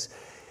this.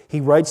 He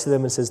writes to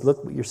them and says,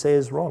 look, what you say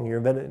is wrong. You're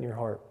inventing it in your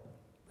heart.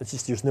 It's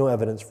just, there's no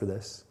evidence for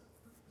this.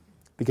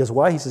 Because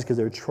why? He says, because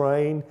they're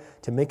trying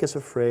to make us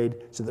afraid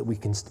so that we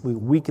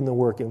weaken the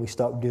work and we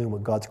stop doing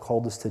what God's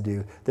called us to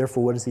do.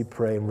 Therefore, what does he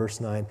pray in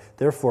verse 9?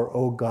 Therefore,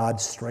 O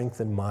God,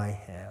 strengthen my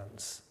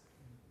hands.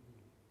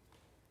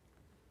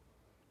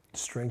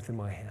 Strengthen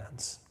my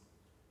hands.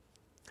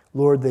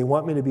 Lord, they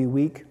want me to be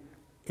weak.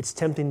 It's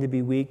tempting to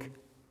be weak.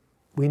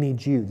 We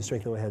need you to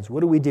strengthen my hands.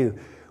 What do we do?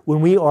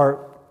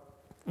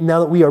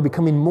 Now that we are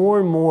becoming more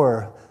and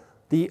more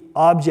the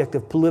object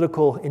of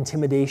political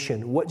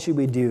intimidation, what should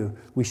we do?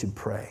 We should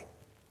pray.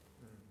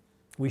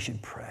 We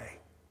should pray.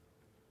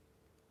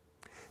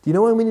 Do you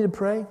know why we need to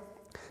pray?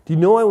 Do you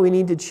know why we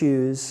need to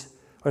choose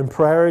and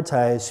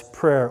prioritize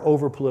prayer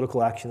over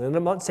political action? And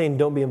I'm not saying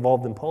don't be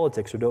involved in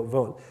politics or don't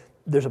vote.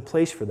 There's a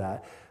place for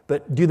that.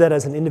 But do that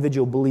as an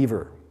individual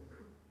believer.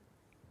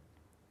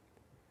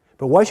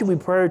 But why should we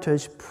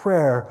prioritize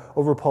prayer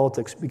over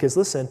politics? Because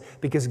listen,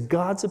 because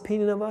God's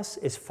opinion of us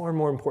is far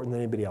more important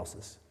than anybody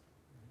else's.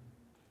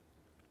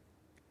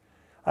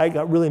 I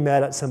got really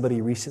mad at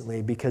somebody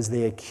recently because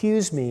they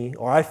accused me,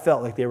 or I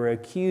felt like they were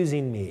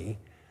accusing me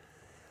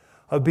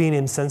of being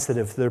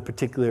insensitive to their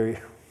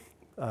particular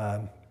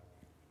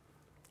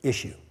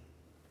issue.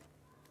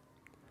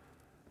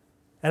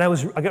 And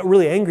I got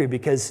really angry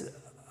because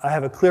I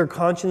have a clear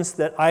conscience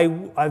that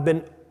I've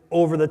been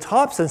over the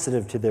top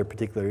sensitive to their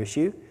particular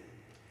issue,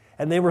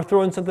 and they were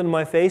throwing something in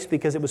my face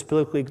because it was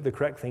politically the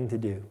correct thing to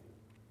do.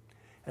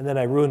 And then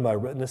I ruined my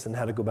witness and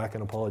had to go back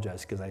and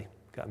apologize because I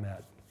got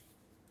mad.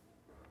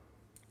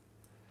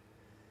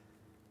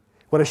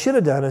 What I should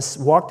have done is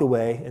walked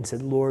away and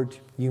said, Lord,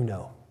 you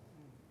know.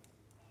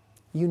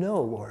 You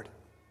know, Lord.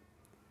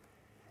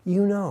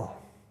 You know.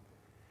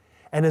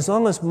 And as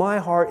long as my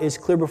heart is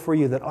clear before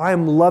you that I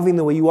am loving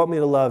the way you want me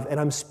to love, and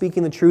I'm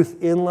speaking the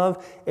truth in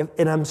love,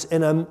 and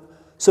I'm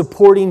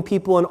supporting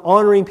people and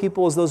honoring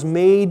people as those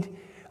made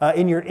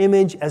in your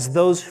image, as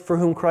those for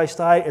whom Christ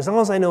died, as long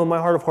as I know in my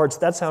heart of hearts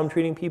that's how I'm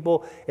treating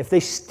people, if they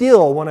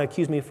still want to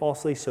accuse me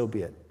falsely, so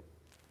be it.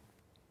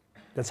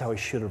 That's how I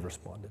should have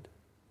responded,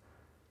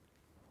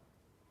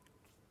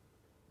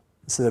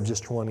 instead of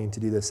just wanting to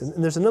do this.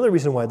 And there's another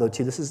reason why, though,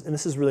 too. This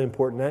is really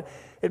important.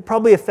 It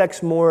probably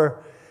affects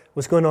more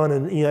what's going on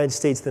in the United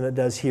States than it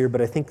does here,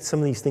 but I think some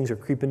of these things are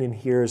creeping in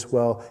here as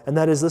well. And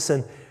that is,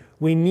 listen,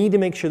 we need to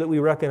make sure that we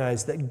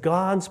recognize that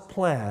God's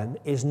plan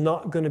is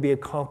not going to be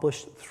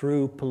accomplished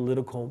through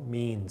political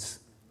means.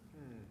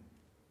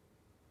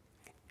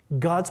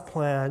 God's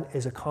plan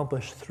is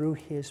accomplished through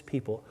His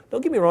people.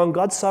 Don't get me wrong,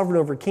 God's sovereign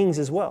over kings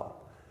as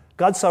well.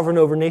 God's sovereign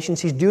over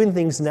nations. He's doing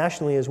things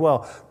nationally as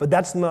well. But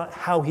that's not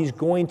how He's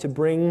going to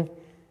bring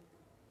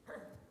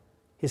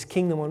His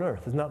kingdom on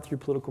earth. It's not through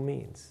political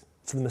means.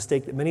 It's the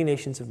mistake that many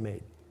nations have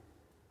made.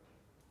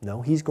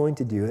 No, He's going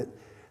to do it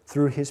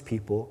through His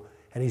people,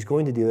 and He's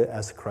going to do it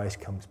as Christ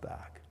comes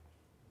back.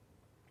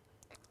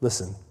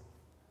 Listen,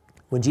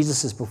 when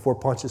Jesus is before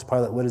Pontius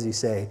Pilate, what does He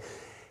say?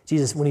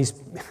 Jesus, when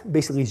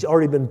he's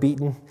already been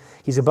beaten,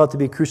 He's about to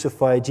be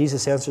crucified,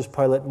 Jesus answers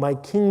Pilate, my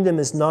kingdom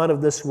is not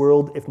of this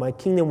world. If my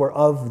kingdom were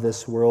of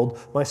this world,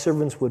 my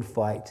servants would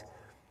fight,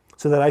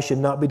 so that I should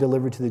not be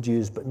delivered to the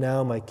Jews. But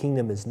now my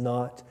kingdom is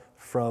not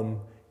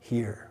from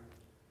here.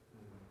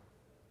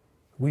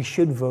 We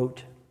should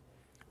vote.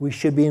 We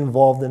should be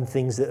involved in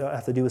things that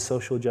have to do with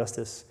social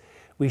justice.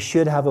 We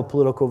should have a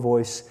political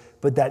voice,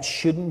 but that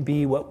shouldn't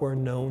be what we're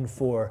known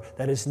for.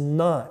 That is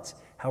not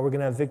how we're going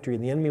to have victory.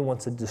 And the enemy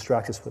wants to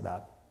distract us with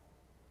that.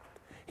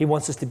 He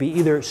wants us to be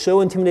either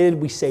so intimidated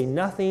we say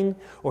nothing,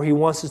 or he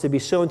wants us to be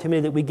so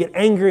intimidated that we get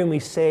angry and we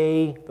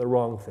say the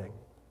wrong thing.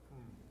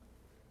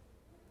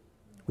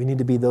 We need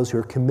to be those who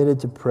are committed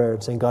to prayer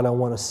and saying, God, I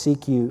want to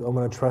seek you. I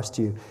want to trust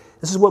you.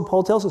 This is what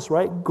Paul tells us,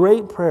 right?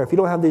 Great prayer. If you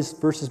don't have these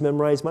verses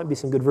memorized, might be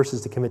some good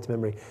verses to commit to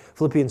memory.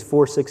 Philippians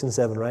 4, 6, and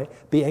 7, right?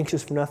 Be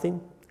anxious for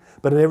nothing,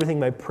 but in everything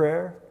by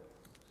prayer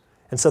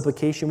and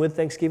supplication with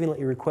thanksgiving, let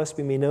your requests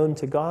be made known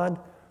to God.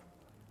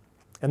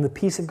 And the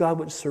peace of God,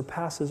 which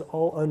surpasses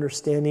all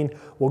understanding,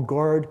 will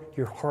guard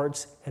your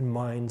hearts and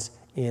minds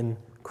in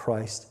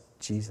Christ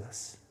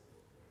Jesus.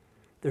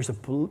 There's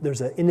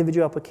an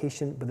individual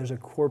application, but there's a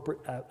corporate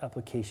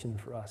application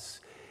for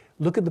us.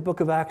 Look at the book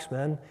of Acts,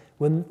 man.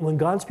 When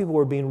God's people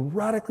were being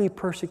radically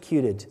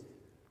persecuted,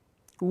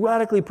 what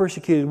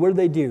did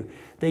they do?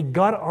 They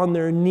got on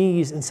their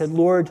knees and said,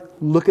 Lord,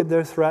 look at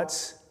their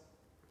threats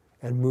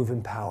and move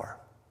in power.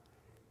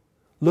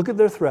 Look at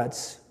their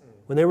threats.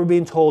 When they were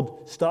being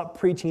told, stop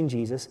preaching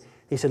Jesus,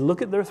 they said,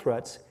 look at their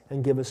threats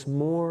and give us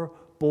more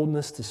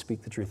boldness to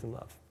speak the truth in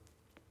love.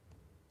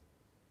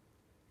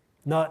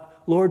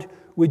 Not, Lord,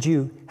 would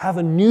you have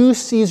a new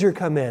Caesar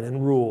come in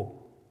and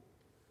rule?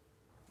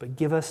 But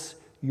give us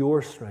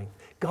your strength.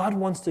 God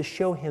wants to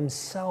show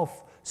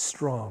Himself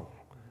strong.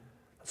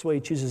 That's why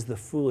He chooses the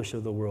foolish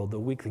of the world, the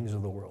weak things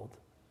of the world.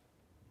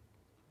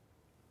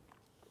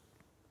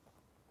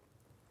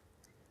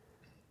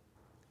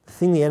 The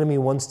thing the enemy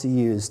wants to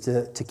use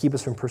to keep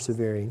us from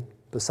persevering,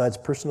 besides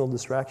personal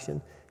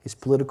distraction, is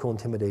political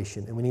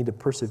intimidation. And we need to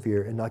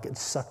persevere and not get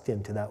sucked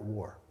into that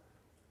war.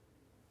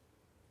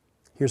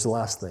 Here's the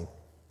last thing,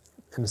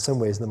 and in some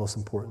ways the most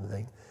important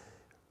thing.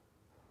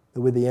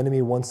 The way the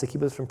enemy wants to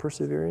keep us from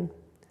persevering,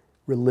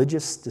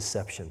 religious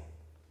deception.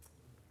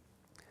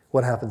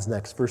 What happens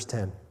next? Verse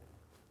 10.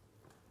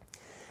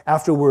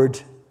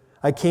 Afterward,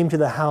 I came to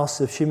the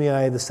house of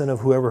Shimei, the son of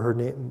whoever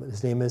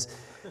his name is,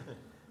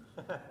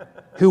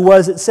 who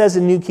was, it says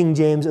in New King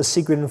James, a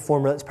secret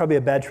informer. That's probably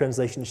a bad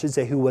translation. It should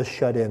say who was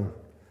shut in.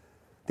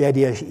 The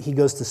idea, he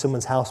goes to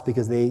someone's house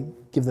because they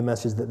give the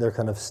message that they're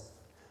kind of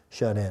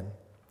shut in.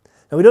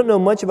 Now, we don't know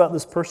much about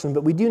this person,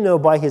 but we do know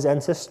by his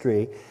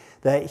ancestry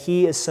that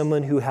he is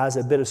someone who has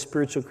a bit of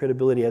spiritual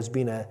credibility as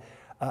being a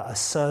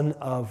son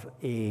of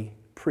a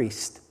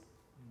priest.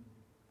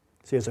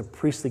 So he has a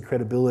priestly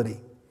credibility.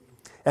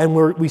 And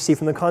we see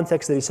from the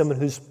context that he's someone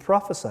who's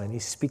prophesying.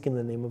 He's speaking in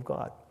the name of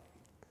God.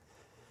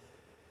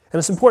 And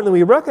it's important that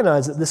we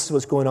recognize that this is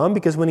what's going on,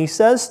 because when he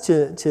says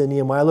to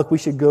Nehemiah, look, we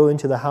should go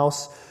into the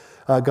house,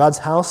 God's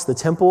house, the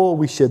temple,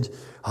 we should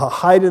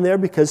hide in there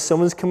because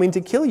someone's coming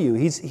to kill you.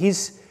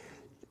 He's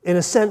in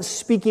a sense,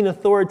 speaking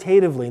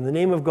authoritatively in the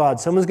name of God.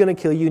 Someone's going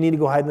to kill you, you need to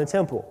go hide in the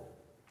temple.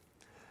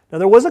 Now,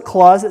 there was a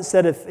clause that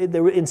said if they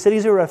were in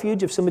cities of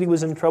refuge, if somebody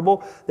was in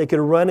trouble, they could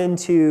run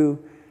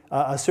into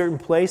a certain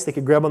place, they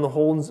could grab on the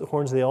horns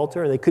of the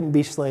altar, and they couldn't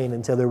be slain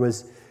until there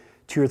was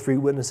 2 or 3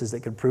 witnesses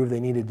that could prove they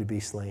needed to be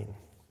slain.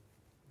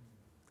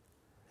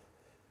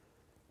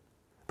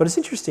 But it's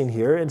interesting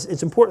here, and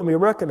it's important we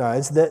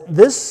recognize that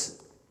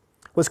this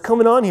was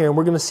coming on here, and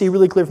we're going to see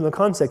really clear from the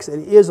context,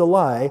 it is a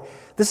lie.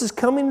 This is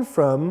coming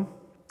from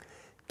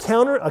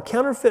a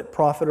counterfeit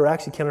prophet, or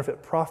actually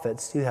counterfeit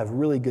prophets, who have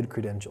really good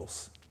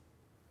credentials.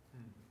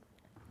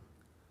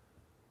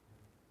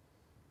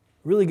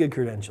 Really good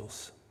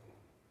credentials.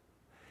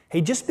 Hey,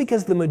 just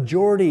because the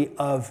majority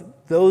of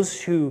those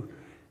who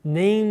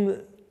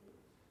name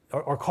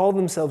or call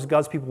themselves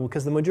God's people,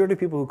 because the majority of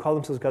people who call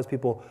themselves God's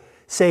people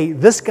say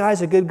this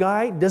guy's a good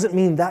guy, doesn't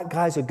mean that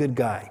guy's a good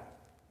guy.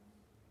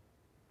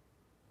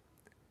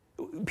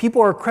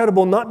 People are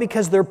credible not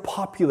because they're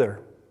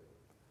popular.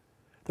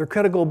 They're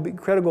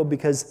credible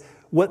because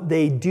what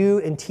they do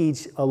and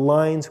teach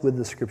aligns with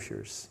the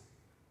Scriptures.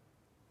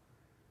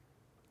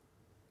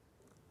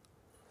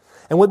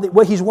 And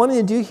what he's wanting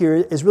to do here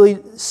is really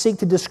seek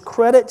to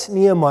discredit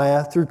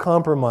Nehemiah through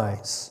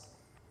compromise.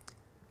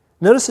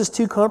 Notice his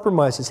 2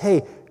 compromises.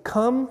 Hey,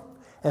 come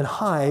and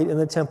hide in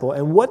the temple.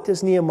 And what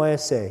does Nehemiah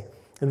say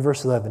in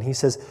verse 11? He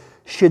says,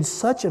 should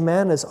such a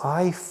man as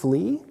I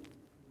flee?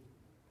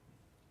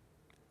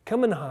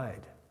 Come and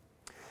hide.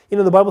 You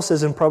know, the Bible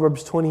says in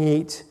Proverbs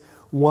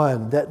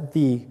 28:1 that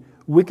the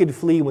wicked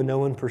flee when no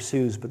one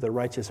pursues, but the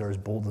righteous are as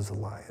bold as a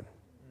lion.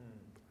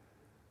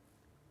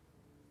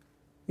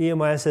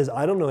 Nehemiah says,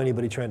 I don't know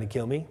anybody trying to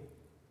kill me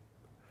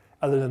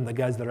other than the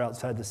guys that are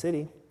outside the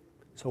city.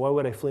 So why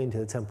would I flee into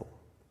the temple?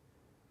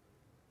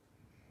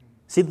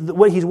 See,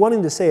 what he's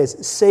wanting to say is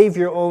save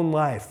your own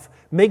life.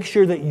 Make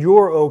sure that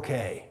you're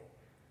okay.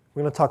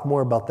 We're going to talk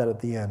more about that at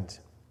the end.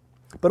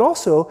 But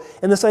also,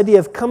 in this idea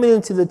of coming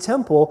into the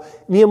temple,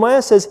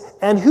 Nehemiah says,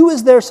 and who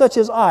is there such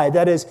as I?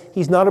 That is,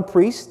 he's not a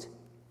priest.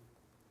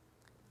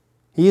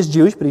 He is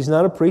Jewish, but he's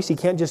not a priest. He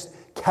can't just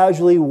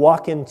casually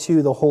walk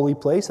into the holy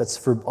place.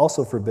 That's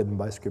also forbidden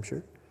by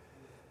Scripture.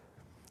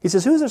 He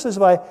says, who is there such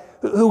as I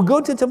who go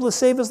to the temple to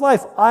save his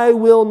life? I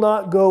will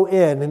not go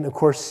in. And of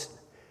course,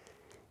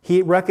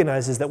 he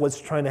recognizes that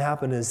what's trying to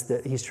happen is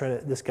that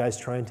this guy's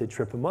trying to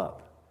trip him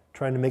up,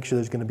 trying to make sure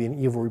there's going to be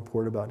an evil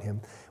report about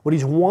him. What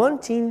he's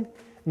wanting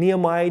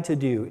Nehemiah to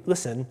do,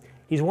 listen,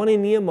 he's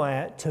wanting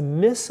Nehemiah to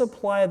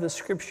misapply the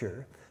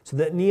Scripture so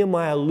that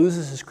Nehemiah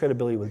loses his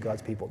credibility with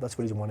God's people. That's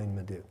what he's wanting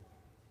him to do.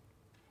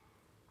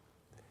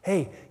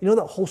 Hey, you know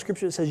that whole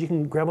Scripture that says you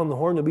can grab on the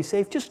horn and you'll be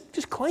safe?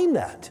 Just claim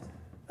that.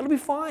 That'll be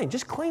fine.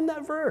 Just claim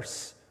that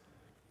verse.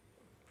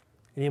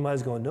 And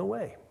Nehemiah's going, no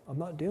way, I'm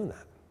not doing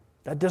that.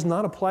 That does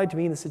not apply to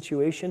me in the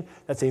situation.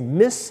 That's a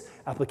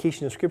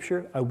misapplication of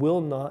Scripture. I will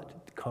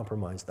not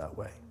compromise that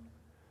way.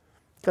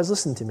 Guys,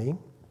 listen to me.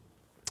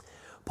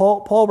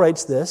 Peter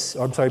writes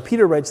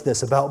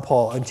this about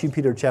Paul in 2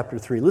 Peter chapter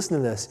 3. Listen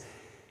to this.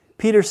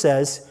 Peter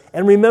says,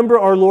 and remember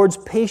our Lord's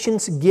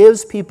patience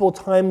gives people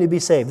time to be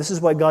saved. This is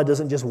why God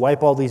doesn't just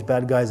wipe all these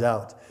bad guys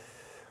out.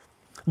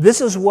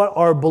 This is what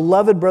our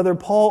beloved brother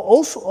Paul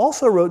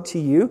also wrote to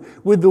you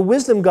with the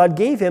wisdom God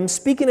gave him,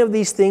 speaking of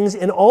these things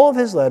in all of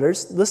his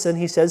letters. Listen,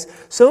 he says,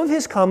 some of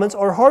his comments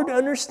are hard to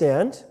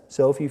understand.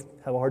 So if you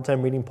have a hard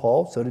time reading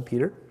Paul, so did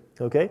Peter.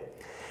 Okay?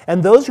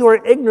 And those who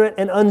are ignorant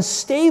and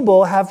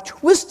unstable have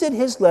twisted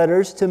his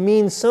letters to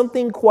mean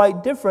something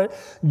quite different,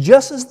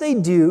 just as they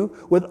do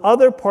with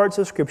other parts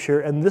of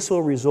Scripture, and this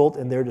will result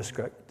in their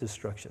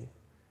destruction.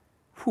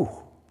 Whew.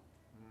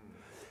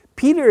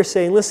 Peter is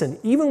saying, listen,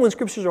 even when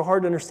Scriptures are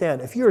hard to understand,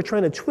 if you are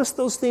trying to twist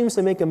those things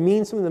to make them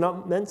mean something they're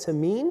not meant to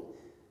mean,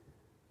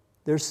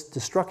 there's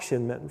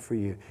destruction meant for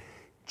you.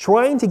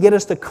 Trying to get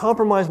us to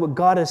compromise what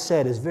God has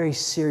said is very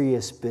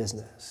serious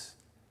business.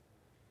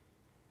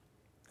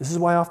 This is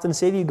why I often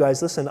say to you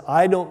guys, listen,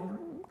 I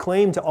don't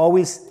claim to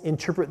always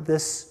interpret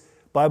this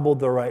Bible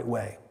the right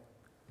way.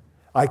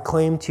 I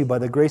claim to, by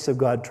the grace of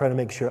God, try to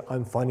make sure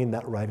I'm finding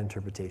that right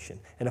interpretation.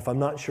 And if I'm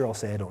not sure, I'll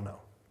say I don't know.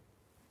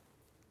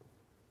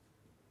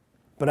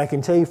 But I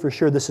can tell you for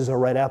sure this is a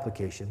right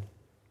application.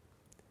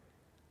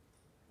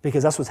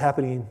 Because that's what's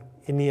happening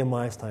in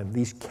Nehemiah's time.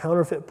 These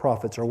counterfeit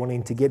prophets are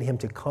wanting to get him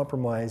to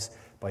compromise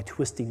by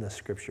twisting the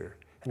Scripture.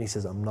 And he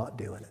says, I'm not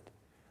doing it.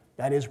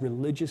 That is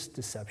religious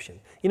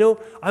deception. You know,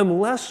 I'm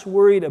less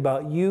worried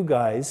about you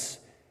guys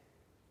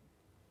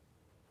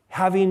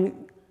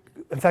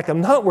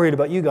I'm not worried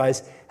about you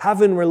guys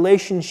having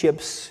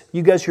relationships,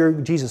 you guys who are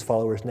Jesus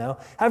followers now,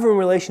 having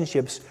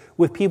relationships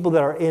with people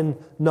that are in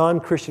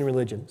non-Christian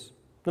religions.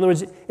 In other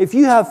words, if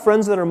you have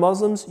friends that are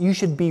Muslims, you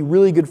should be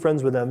really good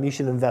friends with them. You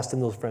should invest in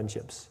those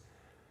friendships.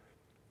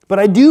 But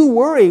I do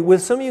worry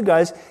with some of you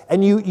guys,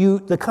 and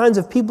the kinds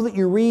of people that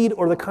you read,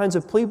 or the kinds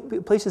of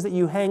places that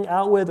you hang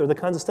out with, or the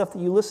kinds of stuff that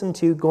you listen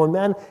to, going,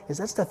 man, is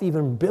that stuff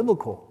even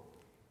biblical?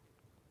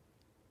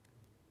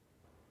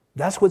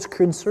 That's what's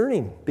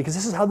concerning, because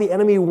this is how the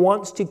enemy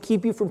wants to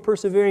keep you from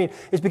persevering.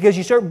 It's because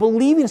you start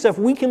believing stuff.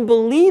 We can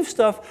believe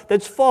stuff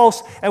that's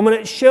false, and when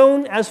it's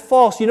shown as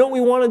false, you know what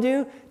we want to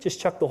do? Just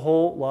chuck the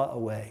whole lot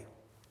away.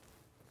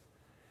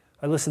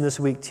 I listened this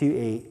week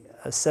to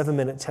a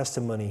 7-minute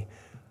testimony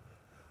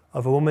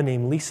of a woman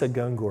named Lisa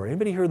Gungor.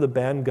 Anybody heard of the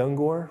band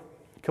Gungor?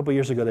 A couple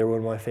years ago, they were one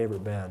of my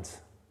favorite bands.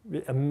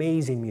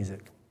 Amazing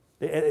music.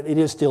 It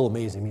is still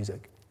amazing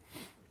music.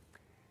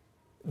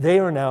 They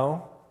are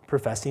now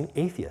professing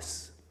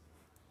atheists.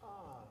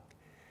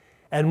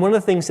 And one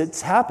of the things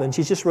that's happened,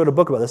 she just wrote a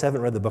book about this. I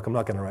haven't read the book. I'm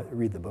not going to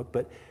read the book.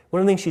 But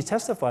one of the things she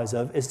testifies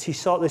of is they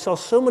saw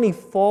so many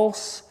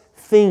false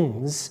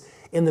things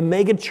in the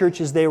mega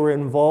churches they were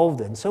involved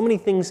in. So many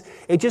things,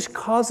 it just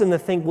caused them to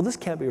think, well, this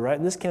can't be right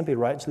and this can't be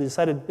right. So they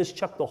decided, let's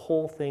chuck the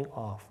whole thing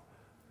off.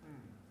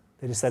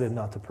 They decided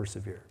not to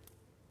persevere.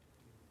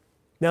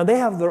 Now they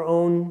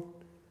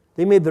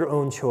made their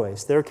own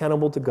choice. They're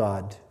accountable to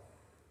God.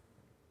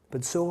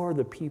 But so are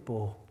the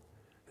people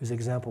whose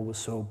example was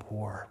so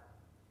poor,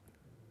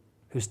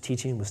 whose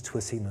teaching was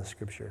twisting the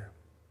Scripture.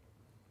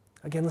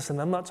 Again, listen,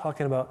 I'm not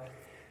talking about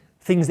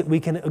things that we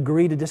can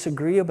agree to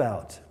disagree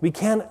about. We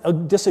can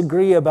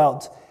disagree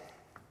about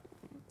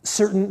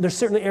there's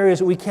certain areas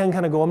that we can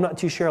kind of go, I'm not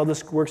too sure how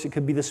this works. It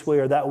could be this way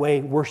or that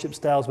way, worship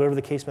styles, whatever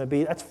the case might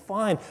be. That's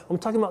fine. I'm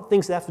talking about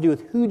things that have to do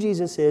with who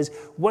Jesus is,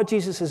 what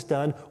Jesus has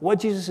done, what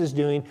Jesus is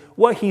doing,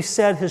 what he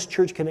said his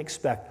church can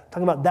expect. I'm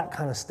talking about that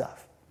kind of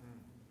stuff.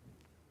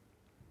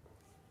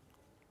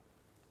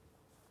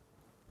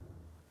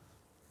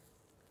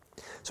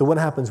 So what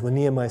happens when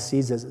Nehemiah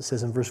sees, as it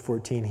says in verse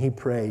 14, he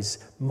prays,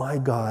 my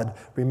God,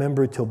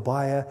 remember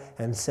Tobiah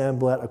and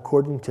Sanballat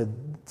according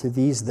to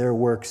these their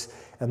works,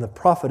 and the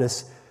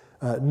prophetess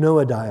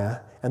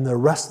Noadiah and the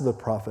rest of the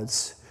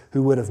prophets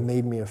who would have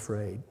made me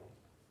afraid.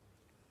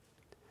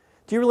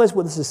 Do you realize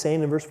what this is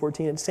saying in verse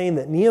 14? It's saying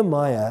that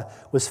Nehemiah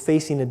was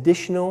facing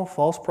additional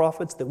false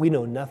prophets that we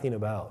know nothing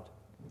about.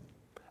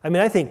 I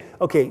mean, I think,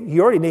 okay,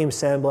 you already named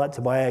Sanballat,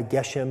 Tobiah,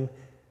 Geshem,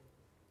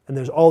 and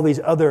there's all these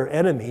other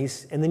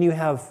enemies, and then you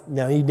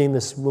name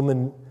this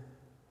woman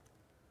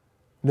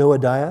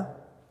Noadiah,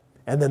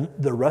 and then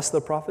the rest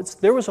of the prophets.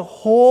 There was a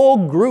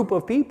whole group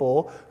of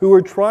people who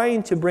were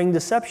trying to bring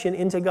deception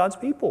into God's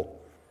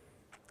people.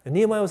 And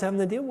Nehemiah was having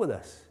to deal with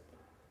this.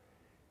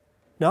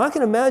 Now I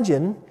can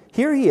imagine,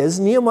 here he is,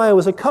 Nehemiah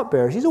was a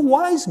cupbearer. He's a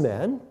wise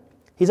man.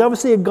 He's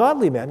obviously a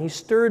godly man. He's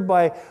stirred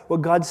by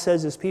what God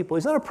says his people.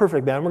 He's not a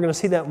perfect man. We're going to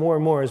see that more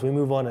and more as we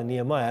move on in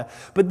Nehemiah.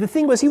 But the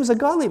thing was, he was a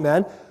godly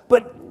man,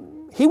 but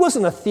he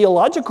wasn't a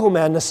theological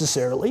man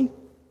necessarily.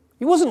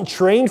 He wasn't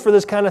trained for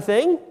this kind of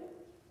thing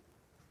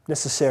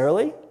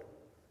necessarily.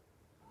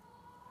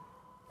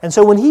 And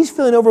so when he's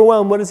feeling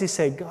overwhelmed, what does he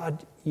say?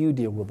 God, you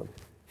deal with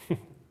them.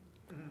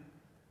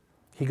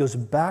 He goes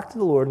back to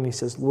the Lord and he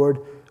says, Lord,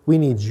 we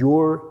need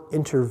your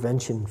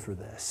intervention for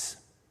this.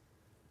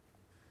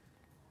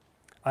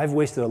 I've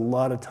wasted a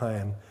lot of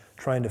time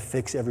trying to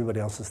fix everybody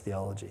else's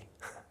theology.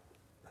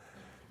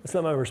 That's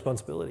not my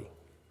responsibility.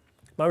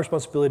 My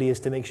responsibility is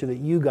to make sure that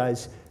you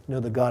guys know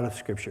the God of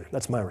Scripture.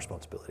 That's my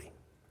responsibility.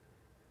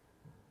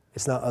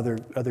 It's not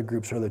other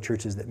groups or other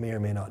churches that may or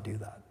may not do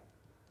that.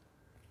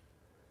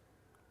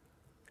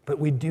 But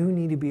we do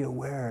need to be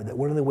aware that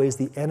one of the ways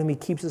the enemy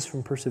keeps us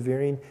from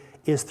persevering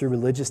is through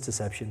religious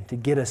deception, to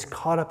get us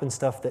caught up in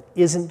stuff that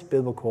isn't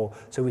biblical,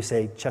 so we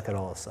say, chuck it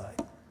all aside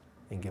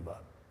and give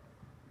up.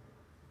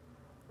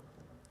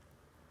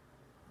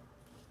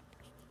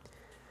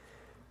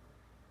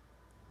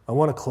 I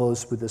want to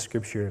close with this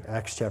scripture in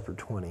Acts chapter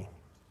 20.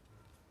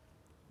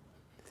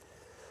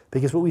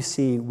 Because what we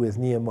see with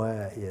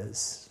Nehemiah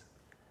is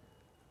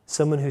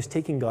someone who's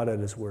taking God at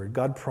his word.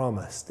 God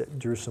promised that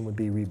Jerusalem would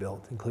be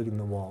rebuilt, including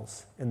the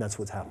walls, and that's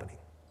what's happening.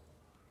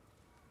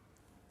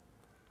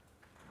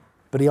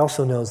 But he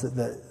also knows that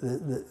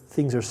the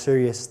things are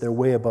serious, they're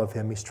way above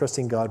him. He's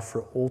trusting God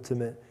for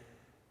ultimate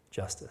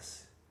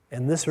justice.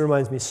 And this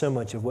reminds me so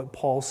much of what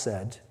Paul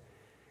said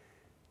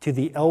to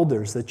the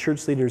elders, the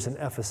church leaders in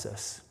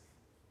Ephesus.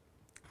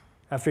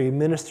 After he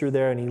ministered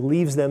there and he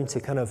leaves them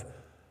to kind of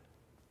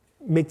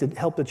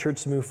help the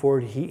church to move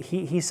forward,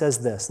 he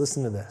says this.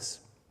 Listen to this.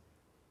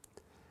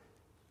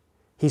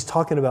 He's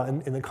talking about,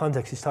 in the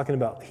context, he's talking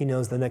about he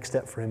knows the next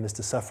step for him is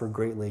to suffer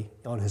greatly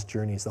on his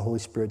journeys. The Holy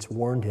Spirit's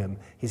warned him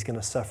he's going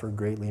to suffer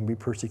greatly and be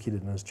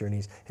persecuted on his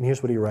journeys. And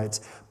here's what he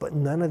writes. But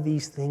none of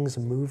these things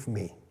move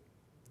me.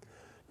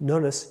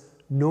 Notice,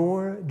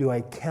 nor do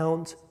I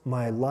count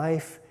my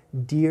life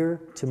dear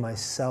to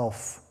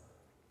myself,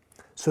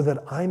 so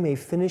that I may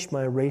finish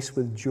my race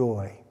with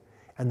joy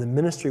and the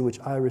ministry which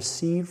I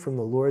received from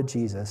the Lord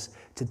Jesus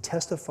to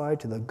testify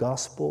to the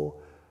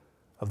gospel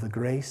of the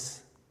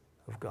grace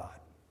of God.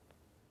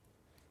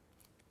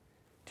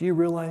 Do you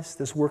realize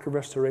this work of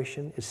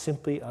restoration is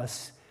simply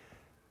us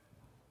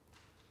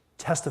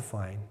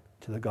testifying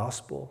to the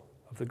gospel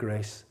of the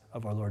grace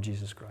of our Lord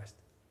Jesus Christ?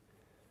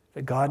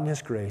 That God in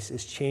his grace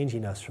is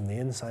changing us from the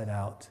inside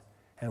out,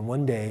 and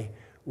one day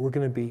we're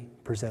going to be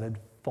presented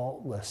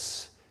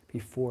faultless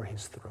before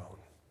his throne.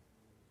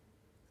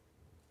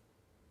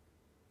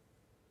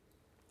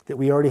 that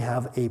we already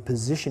have a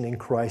position in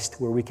Christ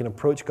where we can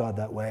approach God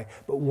that way,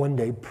 but one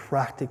day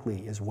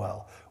practically as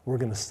well, we're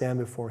going to stand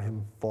before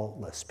him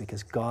faultless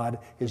because God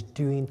is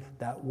doing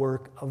that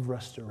work of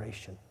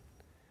restoration.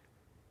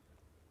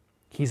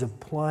 He's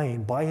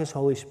applying, by his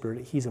Holy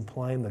Spirit, he's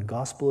applying the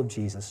gospel of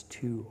Jesus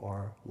to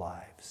our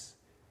lives.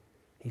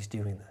 He's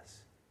doing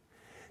this.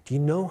 Do you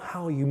know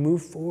how you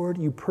move forward?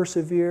 You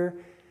persevere,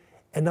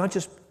 and not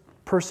just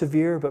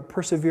persevere, but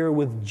persevere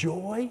with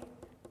joy?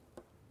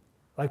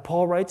 Like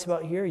Paul writes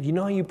about here, do you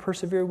know how you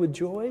persevere with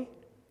joy?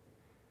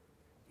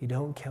 You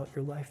don't count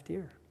your life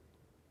dear.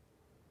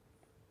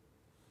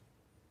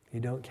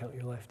 You don't count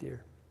your life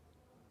dear.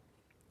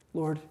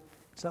 Lord,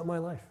 it's not my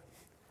life.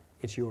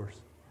 It's yours.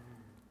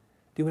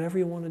 Do whatever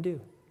you want to do.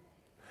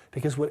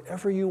 Because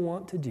whatever you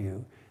want to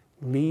do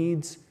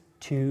leads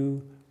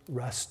to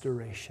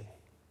restoration.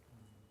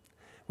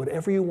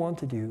 Whatever you want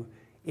to do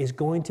is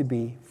going to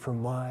be for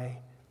my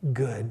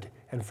good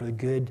and for the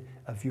good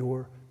of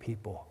your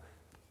people.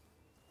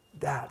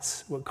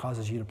 That's what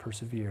causes you to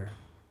persevere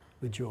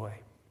with joy.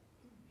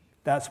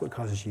 That's what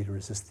causes you to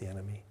resist the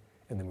enemy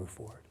and to move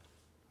forward.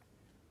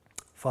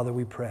 Father,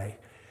 we pray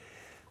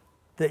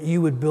that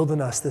you would build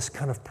in us this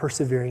kind of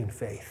persevering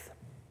faith.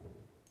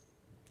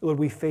 Lord,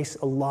 we face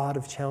a lot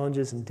of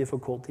challenges and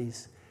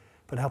difficulties,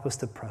 but help us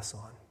to press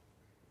on.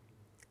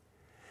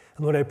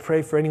 And Lord, I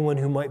pray for anyone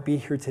who might be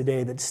here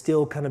today that's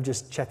still kind of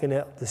just checking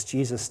out this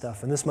Jesus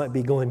stuff, and this might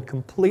be going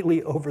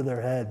completely over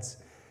their heads.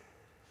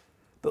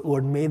 But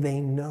Lord, may they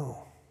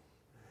know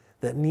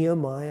that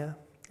Nehemiah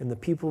and the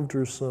people of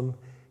Jerusalem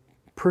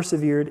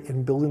persevered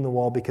in building the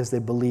wall because they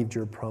believed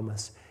your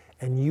promise.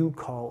 And you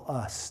call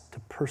us to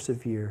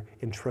persevere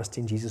in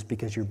trusting Jesus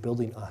because you're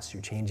building us,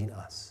 you're changing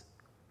us.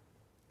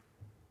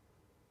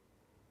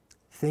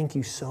 Thank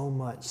you so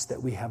much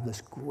that we have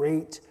this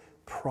great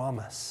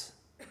promise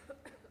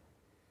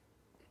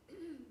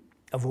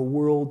of a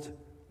world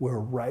where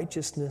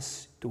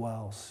righteousness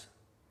dwells,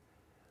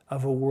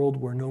 of a world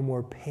where no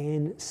more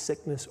pain,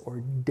 sickness,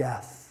 or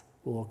death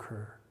will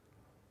occur,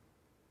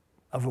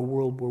 of a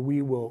world where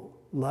we will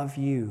love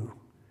you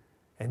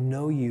and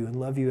know you and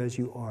love you as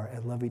you are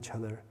and love each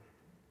other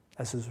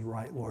as is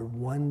right, Lord.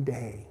 One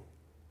day,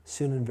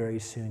 soon and very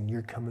soon,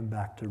 you're coming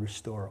back to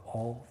restore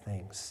all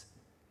things.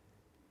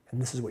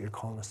 And this is what you're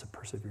calling us to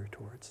persevere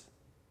towards.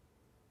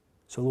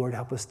 So, Lord,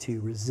 help us to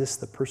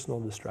resist the personal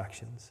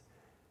distractions.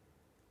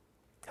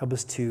 Help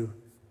us to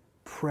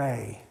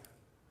pray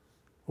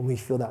when we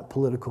feel that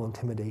political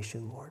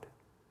intimidation, Lord.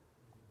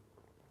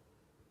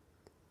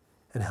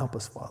 And help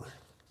us, Father,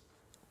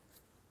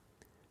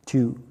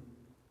 to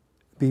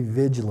be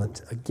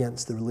vigilant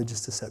against the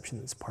religious deception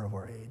that's part of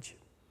our age,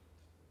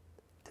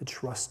 to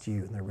trust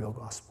you in the real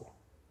gospel.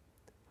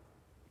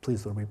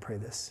 Please, Lord, we pray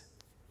this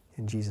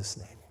in Jesus'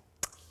 name.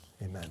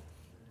 Amen.